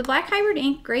 so the black hybrid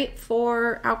ink, great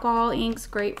for alcohol inks,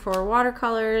 great for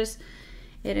watercolors.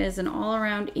 It is an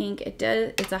all-around ink.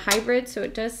 It's a hybrid, so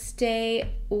it does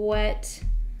stay wet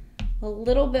a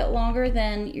little bit longer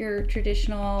than your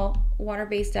traditional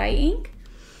water-based dye ink.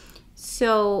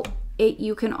 So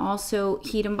you can also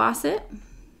heat emboss it,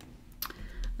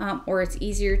 or it's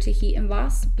easier to heat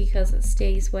emboss because it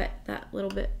stays wet that little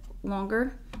bit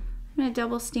longer. I'm gonna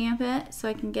double stamp it so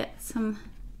I can get some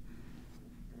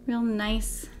real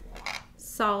nice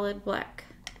solid black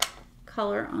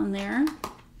color on there.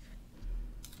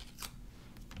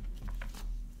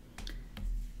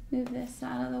 Move this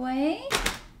out of the way.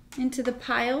 into the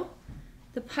pile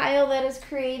that is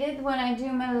created when I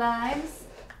do my lives.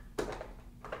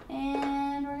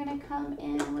 And we're gonna come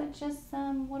in with just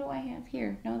some, what do I have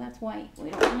here? No, that's white.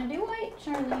 We don't wanna do white,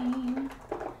 Charlene.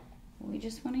 We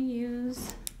just wanna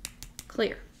use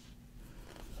clear.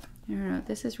 I don't know,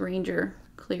 this is Ranger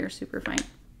Clear Super Fine.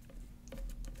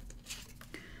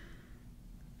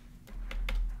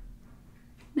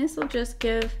 This will just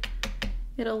give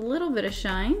it a little bit of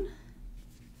shine.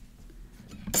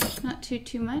 Not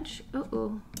too much.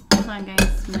 Uh-oh, hold on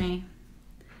guys,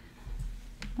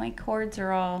 my cords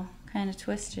are all kind of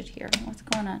twisted here. What's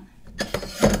going on?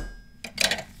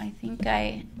 I think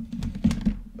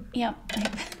yep, I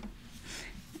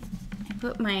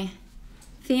put my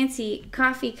fancy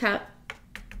coffee cup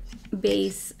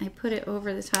base, I put it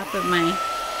over the top of my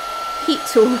heat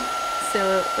tool,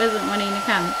 so it wasn't wanting to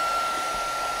come.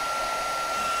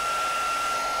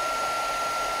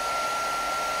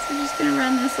 So I'm just gonna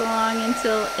run this along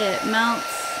until it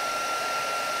melts.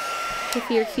 If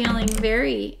you're feeling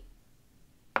very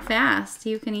fast,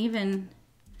 you can even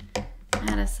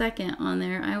add a second on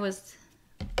there.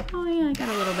 Oh yeah, I got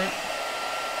a little bit.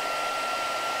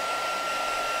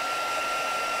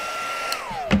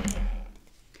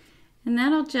 And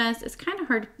that'll just, it's kind of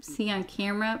hard to see on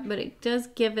camera, but it does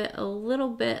give it a little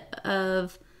bit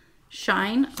of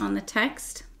shine on the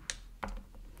text.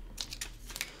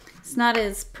 It's not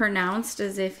as pronounced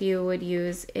as if you would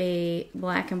use a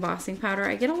black embossing powder.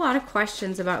 I get a lot of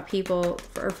questions about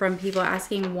from people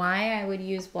asking why I would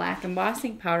use black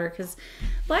embossing powder, because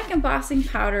black embossing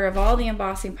powder, of all the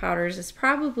embossing powders, is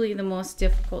probably the most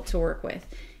difficult to work with.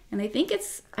 And I think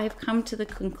I've come to the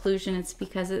conclusion it's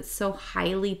because it's so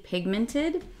highly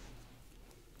pigmented,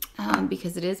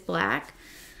 because it is black.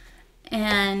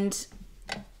 And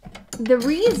the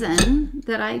reason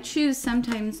that I choose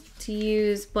sometimes to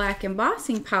use black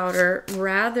embossing powder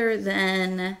rather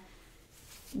than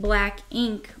black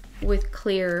ink with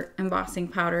clear embossing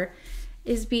powder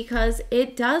is because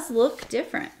it does look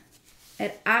different.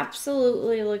 It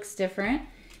absolutely looks different.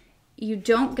 You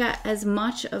don't get as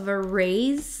much of a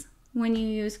raise when you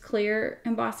use clear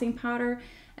embossing powder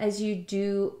as you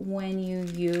do when you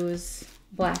use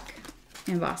black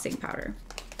embossing powder.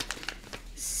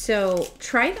 So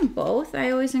try them both. I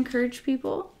always encourage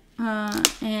people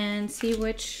and see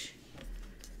which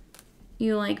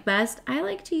you like best. I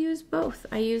like to use both.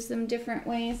 I use them different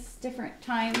ways, different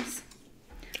times.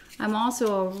 I'm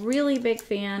also a really big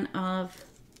fan of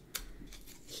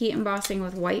heat embossing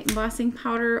with white embossing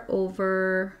powder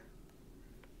over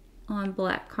on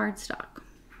black cardstock.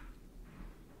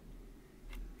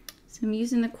 So I'm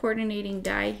using the coordinating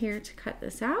die here to cut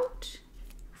this out.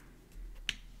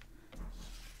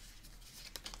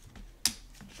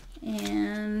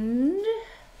 And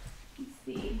let's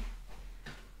see,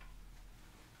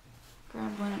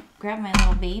 grab my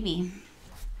little baby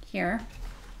here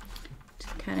to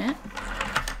cut it.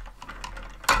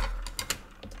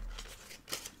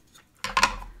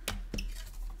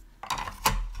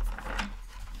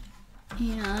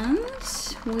 And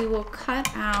we will cut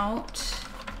out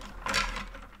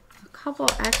a couple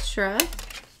extra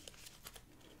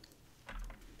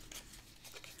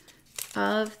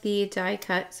of the die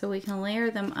cut so we can layer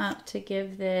them up to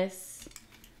give this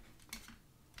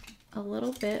a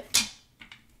little bit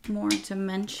more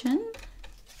dimension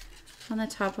on the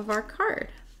top of our card.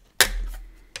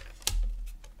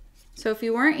 So if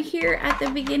you weren't here at the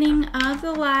beginning of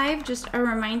the live, just a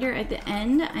reminder, at the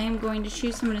end I am going to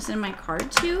choose someone to send my card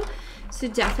to, so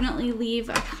definitely leave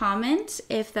a comment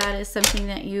if that is something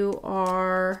that you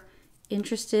are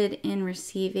interested in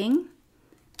receiving.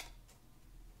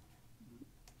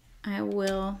 I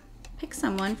will pick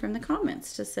someone from the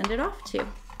comments to send it off to.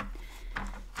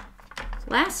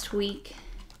 Last week,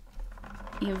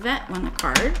 Yvette won the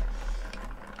card,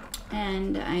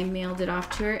 and I mailed it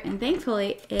off to her, and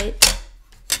thankfully it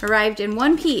arrived in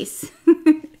one piece.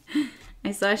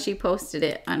 I saw she posted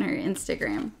it on her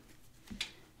Instagram.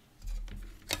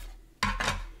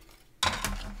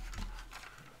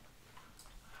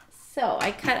 So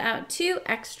I cut out 2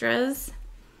 extras.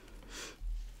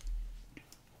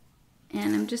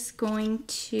 And I'm just going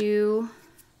to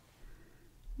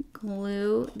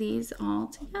glue these all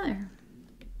together.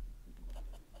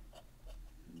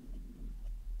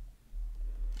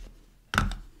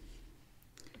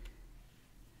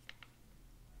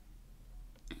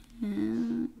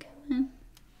 And come on,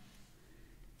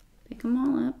 pick them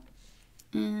all up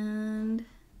and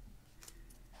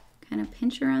kind of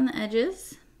pinch around the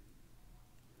edges.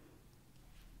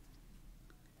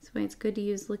 That's why it's good to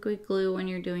use liquid glue when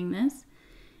you're doing this.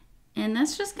 And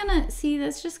that's just gonna, see,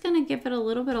 that's just gonna give it a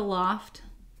little bit of loft.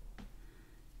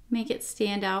 make it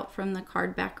stand out from the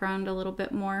card background a little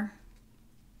bit more.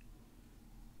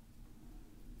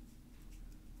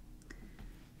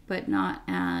 But not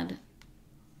add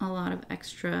a lot of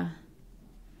extra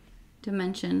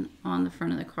dimension on the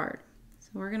front of the card. So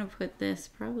we're gonna put this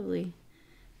probably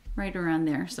right around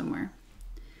there somewhere.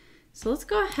 So let's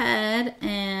go ahead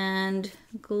and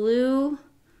glue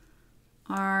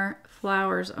our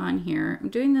flowers on here. I'm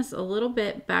doing this a little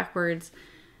bit backwards.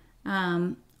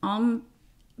 The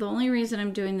only reason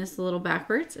I'm doing this a little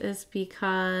backwards is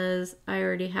because I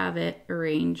already have it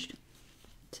arranged.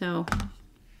 So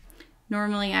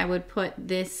normally I would put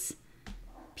this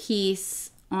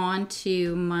piece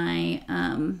onto my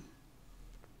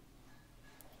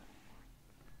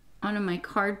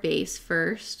card base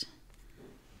first,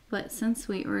 but since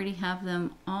we already have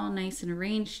them all nice and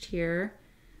arranged here,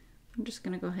 I'm just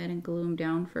going to go ahead and glue them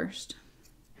down first.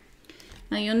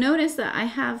 Now you'll notice that I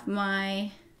have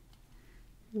my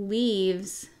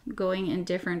leaves going in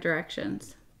different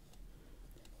directions.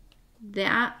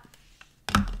 That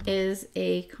is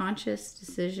a conscious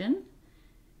decision.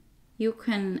 You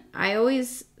can,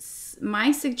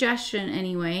 my suggestion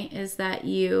anyway, is that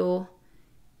you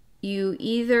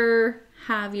either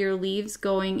have your leaves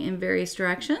going in various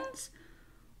directions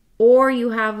or you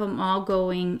have them all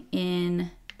going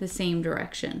in the same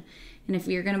direction. And if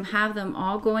you're going to have them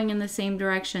all going in the same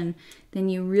direction, then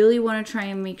you really want to try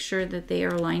and make sure that they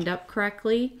are lined up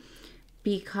correctly,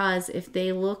 because if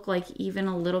they look like even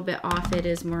a little bit off, it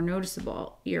is more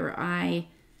noticeable. Your eye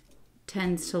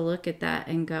tends to look at that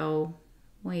and go,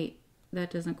 wait, that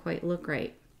doesn't quite look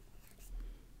right.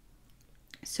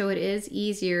 So it is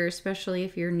easier, especially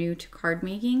if you're new to card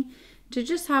making, to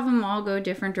just have them all go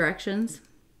different directions,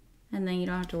 and then you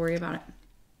don't have to worry about it.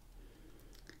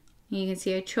 You can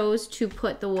see I chose to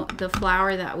put the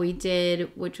flower that we did,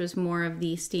 which was more of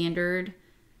the standard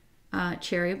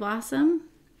cherry blossom.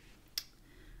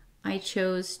 I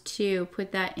chose to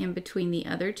put that in between the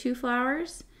other two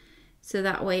flowers, so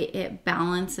that way it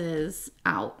balances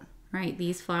out, right?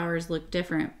 These flowers look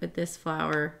different, but this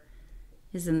flower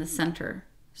is in the center,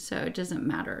 so it doesn't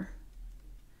matter.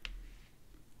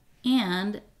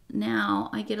 And now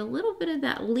I get a little bit of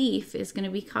that leaf is going to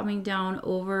be coming down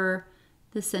over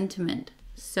the sentiment.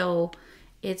 So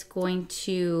it's going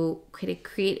to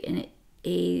create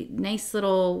a nice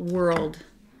little world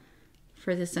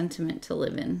for the sentiment to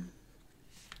live in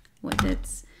with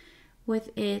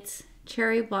its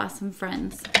cherry blossom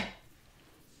friends.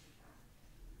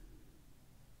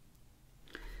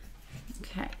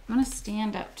 Okay, I'm going to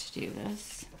stand up to do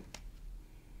this.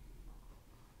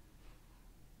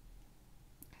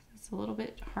 It's a little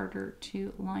bit harder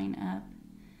to line up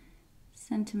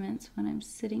sentiments when I'm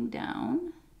sitting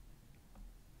down.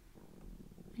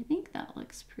 I think that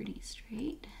looks pretty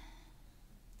straight.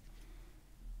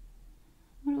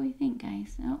 What do we think,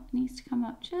 guys? Oh, it needs to come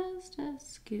up just a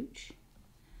scooch.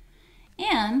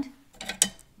 And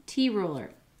T-ruler.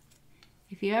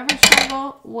 If you ever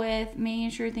struggle with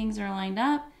making sure things are lined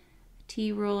up,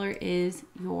 T-ruler is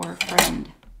your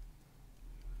friend.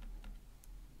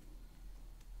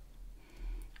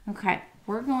 Okay,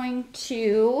 we're going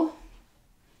to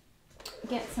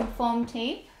get some foam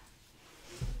tape,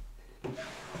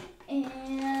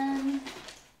 and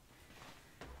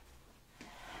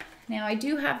now I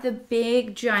do have the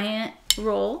big giant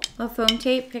roll of foam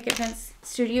tape Picket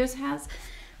Studios has,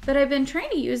 but I've been trying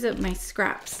to use up my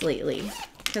scraps lately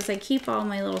because I keep all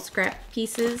my little scrap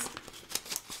pieces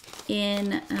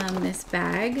in this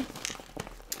bag,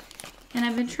 and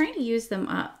I've been trying to use them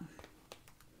up.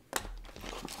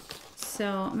 So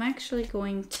I'm actually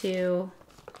going to,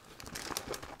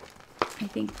 I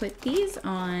think, put these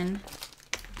on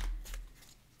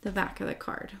the back of the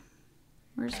card.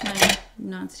 Where's my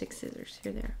non-stick scissors?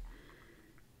 Here they are.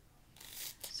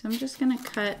 So I'm just going to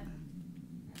cut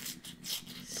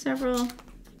several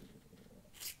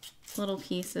little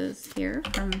pieces here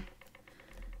from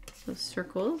those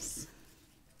circles.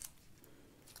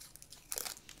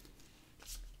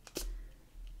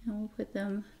 And we'll put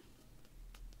them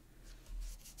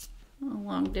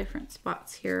along different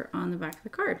spots here on the back of the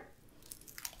card.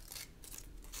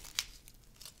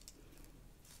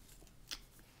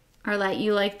 Arlette,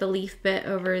 you like the leaf bit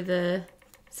over the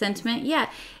sentiment? Yeah,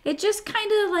 it just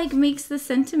kind of like makes the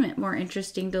sentiment more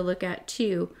interesting to look at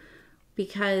too,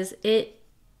 because it,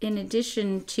 in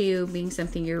addition to being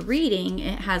something you're reading,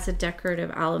 it has a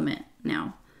decorative element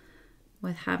now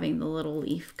with having the little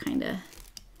leaf kind of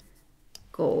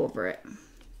go over it.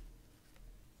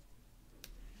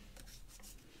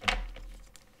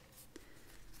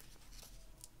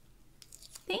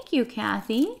 Thank you,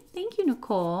 Kathy. Thank you,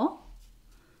 Nicole.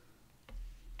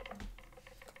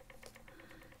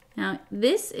 Now,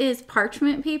 this is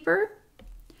parchment paper.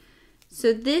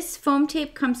 So this foam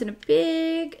tape comes in a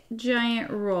big, giant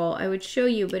roll. I would show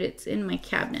you, but it's in my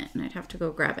cabinet, and I'd have to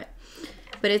go grab it.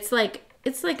 But it's like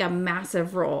a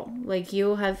massive roll. Like,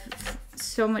 you'll have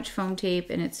so much foam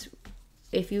tape, and it's,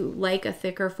 if you like a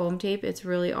thicker foam tape, it's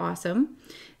really awesome.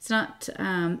 It's not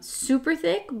super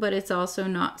thick, but it's also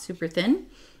not super thin.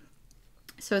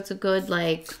 So it's a good,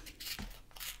 like,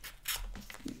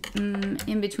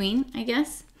 in between, I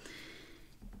guess.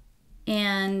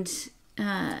 And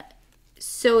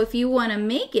so if you want to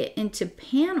make it into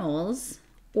panels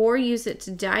or use it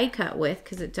to die cut with,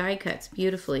 because it die cuts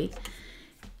beautifully,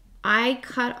 I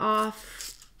cut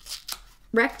off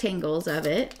rectangles of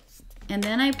it, and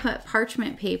then I put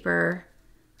parchment paper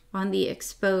on the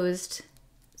exposed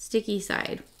sticky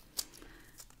side.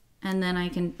 And then I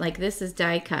can, like, this is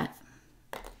die cut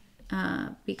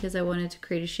because I wanted to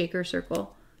create a shaker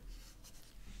circle.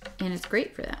 And it's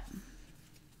great for that.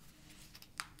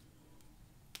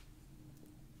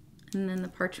 And then the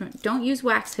parchment, don't use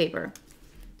wax paper.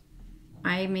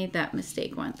 I made that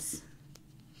mistake once.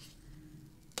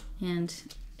 And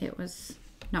it was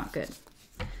not good.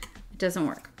 It doesn't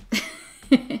work.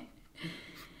 Okay,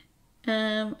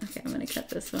 I'm gonna cut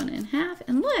this one in half.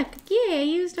 And look, yay, I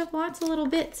used up lots of little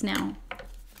bits now.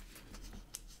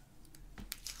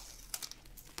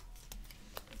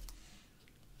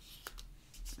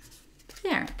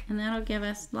 There, and that'll give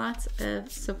us lots of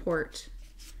support.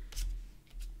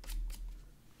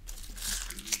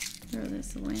 Throw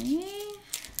this away.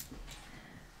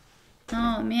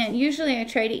 Oh man, usually I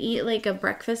try to eat like a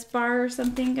breakfast bar or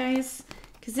something, guys,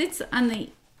 because it's on the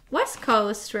West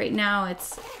Coast right now.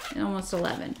 It's almost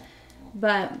 11,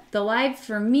 but the live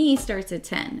for me starts at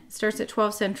 10. It starts at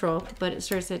 12 Central, but it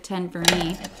starts at 10 for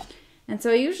me. And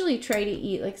so I usually try to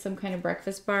eat like some kind of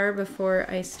breakfast bar before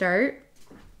I start,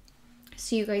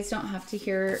 so you guys don't have to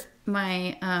hear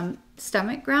my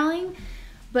stomach growling.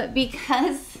 But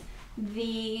because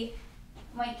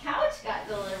my couch got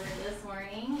delivered this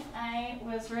morning, I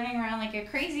was running around like a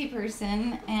crazy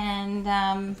person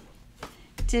and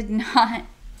did not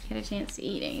get a chance to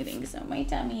eat anything, so my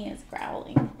tummy is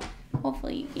growling.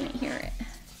 Hopefully you can't hear it.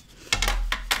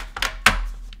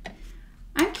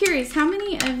 I'm curious, how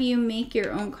many of you make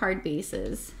your own card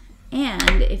bases?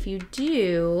 And if you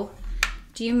do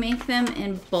you make them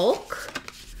in bulk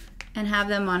and have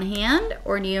them on hand,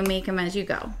 or do you make them as you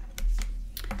go?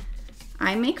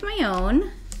 I make my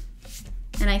own,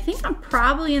 and I think I'm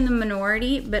probably in the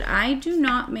minority, but I do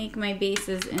not make my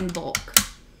bases in bulk.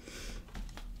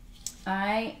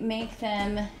 I make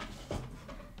them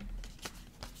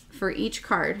for each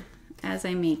card as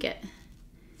I make it.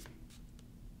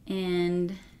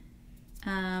 And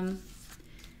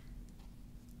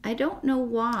I don't know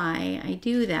why I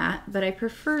do that, but I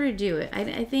prefer to do it.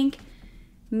 I think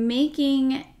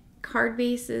making card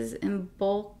bases in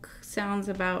bulk sounds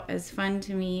about as fun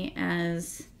to me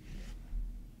as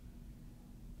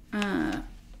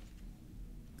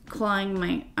clawing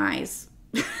my eyes.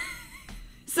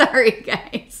 Sorry,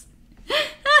 guys.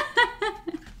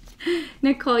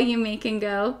 Nicole, you make and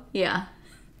go? Yeah.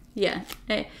 Yeah.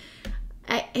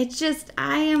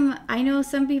 I know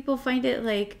some people find it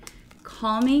like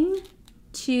calming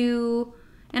to,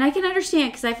 and I can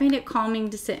understand, because I find it calming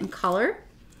to sit and color.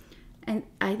 And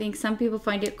I think some people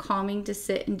find it calming to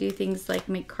sit and do things like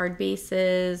make card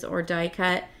bases or die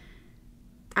cut.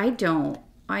 I don't.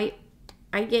 I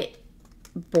get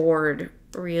bored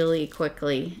really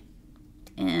quickly.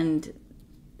 And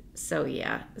so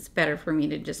yeah, it's better for me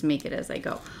to just make it as I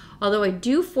go. Although I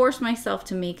do force myself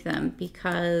to make them,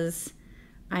 because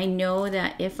I know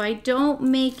that if I don't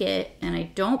make it and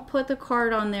I don't put the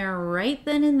card on there right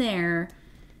then and there,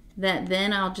 that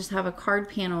then I'll just have a card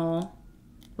panel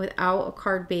without a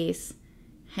card base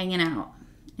hanging out,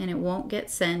 and it won't get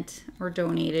sent or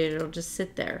donated. It'll just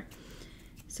sit there.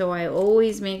 So I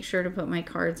always make sure to put my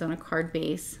cards on a card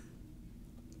base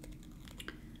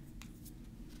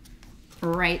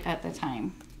right at the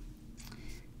time.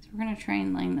 So we're going to try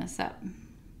and line this up.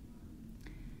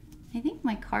 I think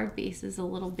my card base is a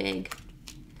little big.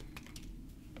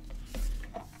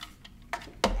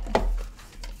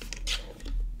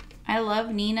 I love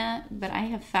Nina, but I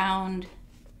have found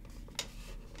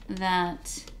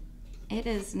that it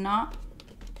is not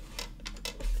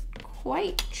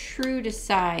quite true to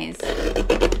size.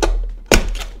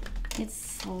 It's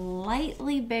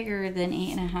slightly bigger than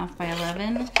 8.5 by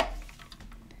 11.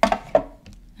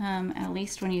 At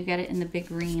least when you get it in the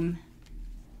big ream,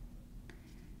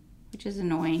 which is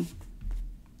annoying.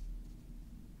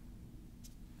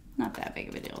 Not that big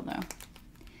of a deal though.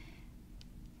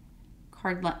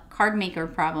 Card maker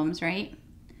problems, right?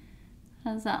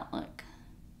 How does that look?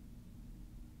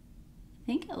 I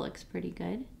think it looks pretty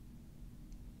good.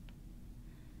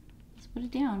 Let's put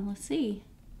it down. Let's see.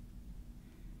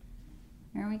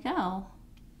 There we go.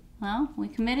 Well, we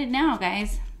committed now,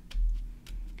 guys.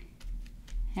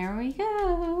 There we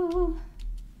go.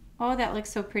 Oh, that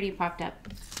looks so pretty popped up.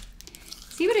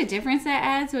 See what a difference that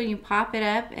adds when you pop it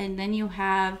up and then you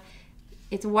have,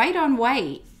 it's white on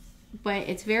white, but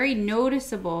it's very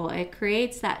noticeable. It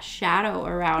creates that shadow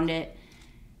around it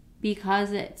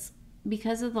because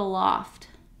of the loft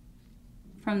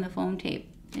from the foam tape.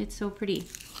 It's so pretty.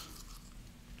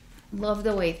 Love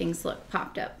the way things look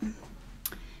popped up.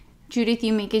 Judith,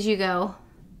 you make as you go.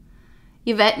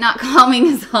 Yvette, not calming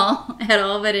us all at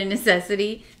all, but a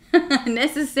necessity.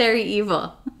 Necessary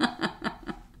evil.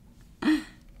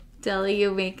 Deli,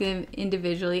 you make them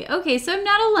individually. Okay, so I'm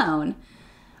not alone.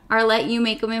 Arlette, you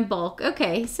make them in bulk.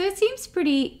 Okay, so it seems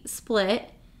pretty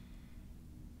split.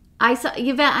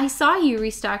 Yvette, I saw you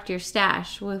restocked your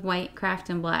stash with white, craft,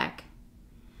 and black.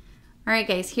 All right,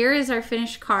 guys, here is our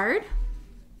finished card.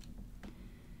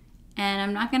 And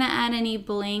I'm not going to add any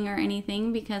bling or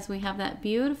anything because we have that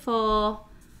beautiful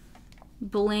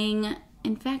bling.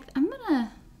 In fact, I'm going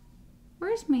to,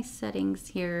 where's my settings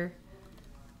here?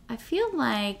 I feel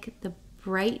like the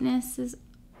brightness is,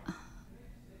 let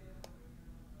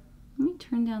me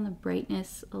turn down the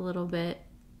brightness a little bit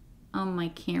on my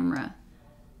camera.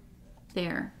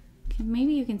 There.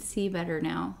 Maybe you can see better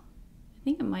now. I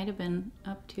think it might have been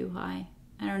up too high.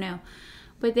 I don't know.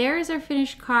 But there is our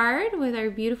finished card with our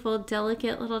beautiful,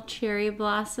 delicate little cherry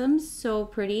blossoms. So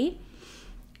pretty.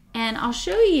 And I'll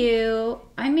show you,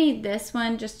 I made this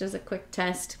one just as a quick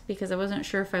test because I wasn't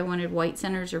sure if I wanted white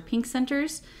centers or pink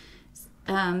centers.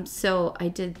 So I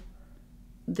did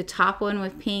the top one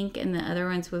with pink and the other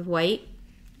ones with white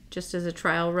just as a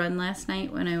trial run last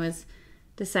night when I was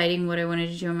deciding what I wanted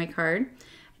to do on my card.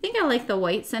 I think I like the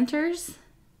white centers.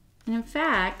 And in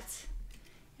fact,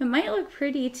 it might look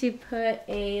pretty to put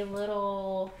a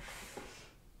little,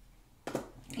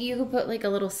 you could put like a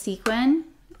little sequin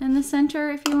in the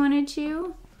center if you wanted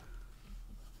to.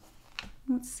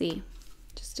 Let's see,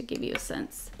 just to give you a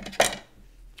sense.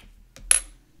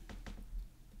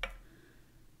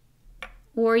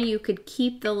 Or you could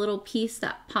keep the little piece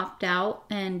that popped out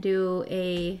and do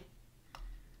a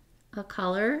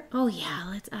color. Oh yeah,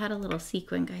 let's add a little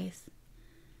sequin, guys.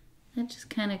 That just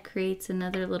kind of creates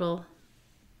another little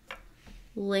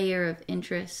layer of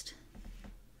interest.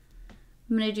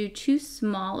 I'm going to do 2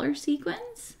 smaller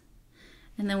sequins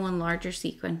and then 1 larger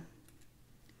sequin.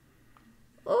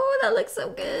 Oh, that looks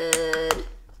so good.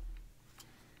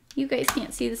 You guys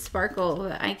can't see the sparkle,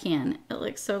 but I can. It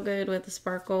looks so good with the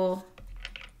sparkle.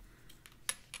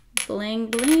 Bling,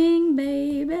 bling,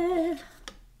 baby.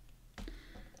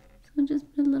 So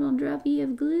just put a little droppy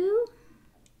of glue.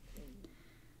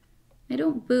 I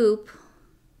don't boop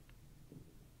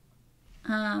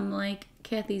like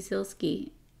Kathy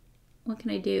Zilski. What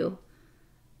can I do?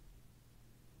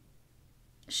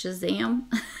 Shazam?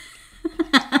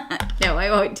 No, I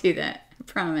won't do that. I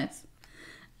promise.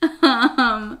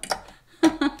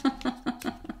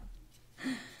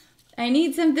 I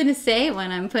need something to say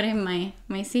when I'm putting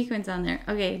my sequins on there.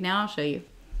 Okay, now I'll show you.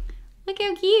 Look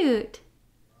how cute.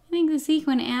 I think the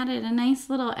sequin added a nice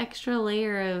little extra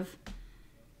layer of,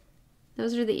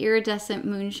 those are the iridescent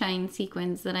moonshine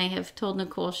sequins that I have told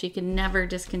Nicole she can never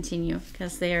discontinue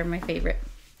because they are my favorite.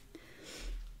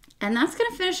 And that's going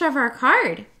to finish off our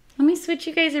card. Let me switch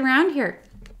you guys around here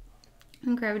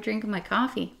and grab a drink of my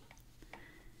coffee.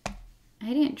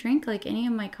 I didn't drink like any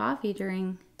of my coffee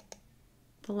during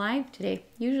the live today.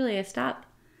 Usually I stop.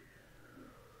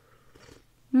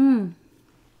 I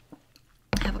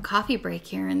have a coffee break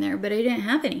here and there, but I didn't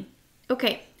have any.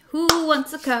 Okay, who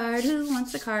wants a card? Who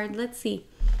wants a card? Let's see.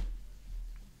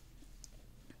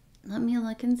 Let me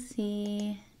look and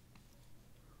see.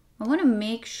 I want to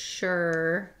make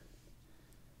sure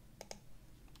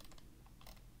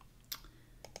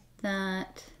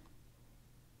that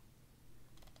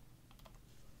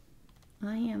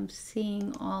I am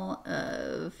seeing all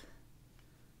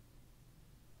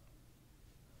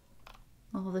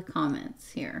the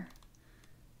comments here.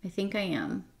 I think I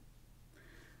am.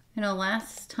 I know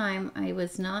last time I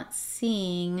was not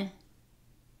seeing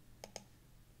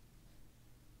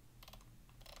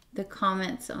the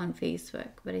comments on Facebook,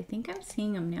 but I think I'm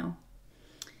seeing them now.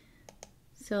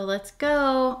 So let's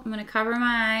go. I'm gonna cover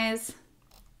my eyes.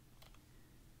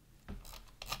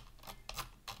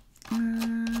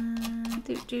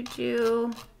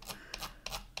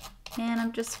 And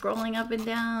I'm just scrolling up and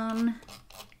down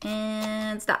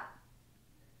and stop.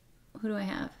 Who do I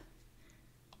have?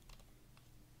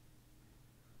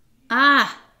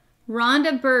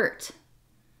 Rhonda Burt.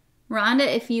 Rhonda,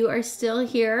 if you are still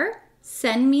here,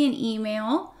 send me an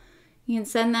email. You can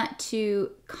send that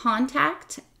to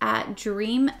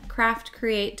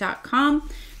contact@dreamcraftcreate.com.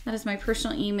 That is my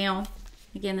personal email.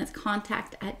 Again, that's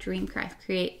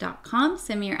contact@dreamcraftcreate.com.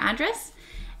 Send me your address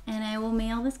and I will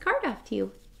mail this card off to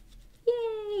you.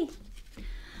 Yay!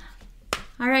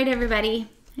 All right, everybody.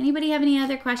 Anybody have any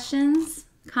other questions,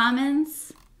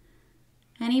 comments?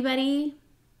 Anybody?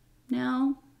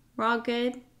 No? We're all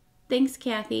good? Thanks,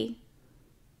 Kathy.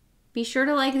 Be sure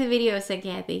to like the video, said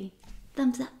Kathy.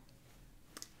 Thumbs up.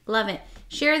 Love it.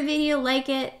 Share the video, like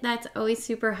it. That's always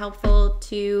super helpful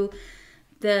to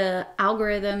the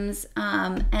algorithms.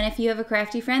 And if you have a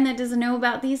crafty friend that doesn't know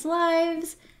about these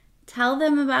lives, tell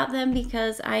them about them,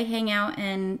 because I hang out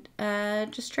and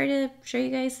just try to show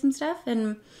you guys some stuff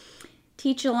and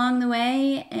teach along the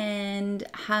way and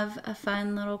have a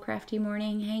fun little crafty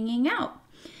morning hanging out.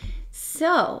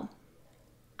 So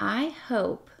I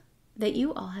hope that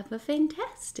you all have a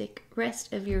fantastic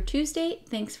rest of your Tuesday.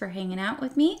 Thanks for hanging out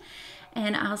with me,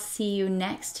 and I'll see you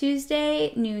next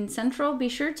Tuesday, noon Central. Be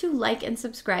sure to like and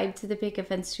subscribe to the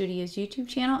Picket Studios YouTube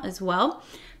channel as well,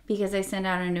 because I send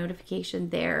out a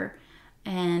notification there.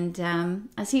 And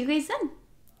I'll see you guys then.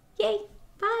 Yay!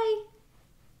 Bye!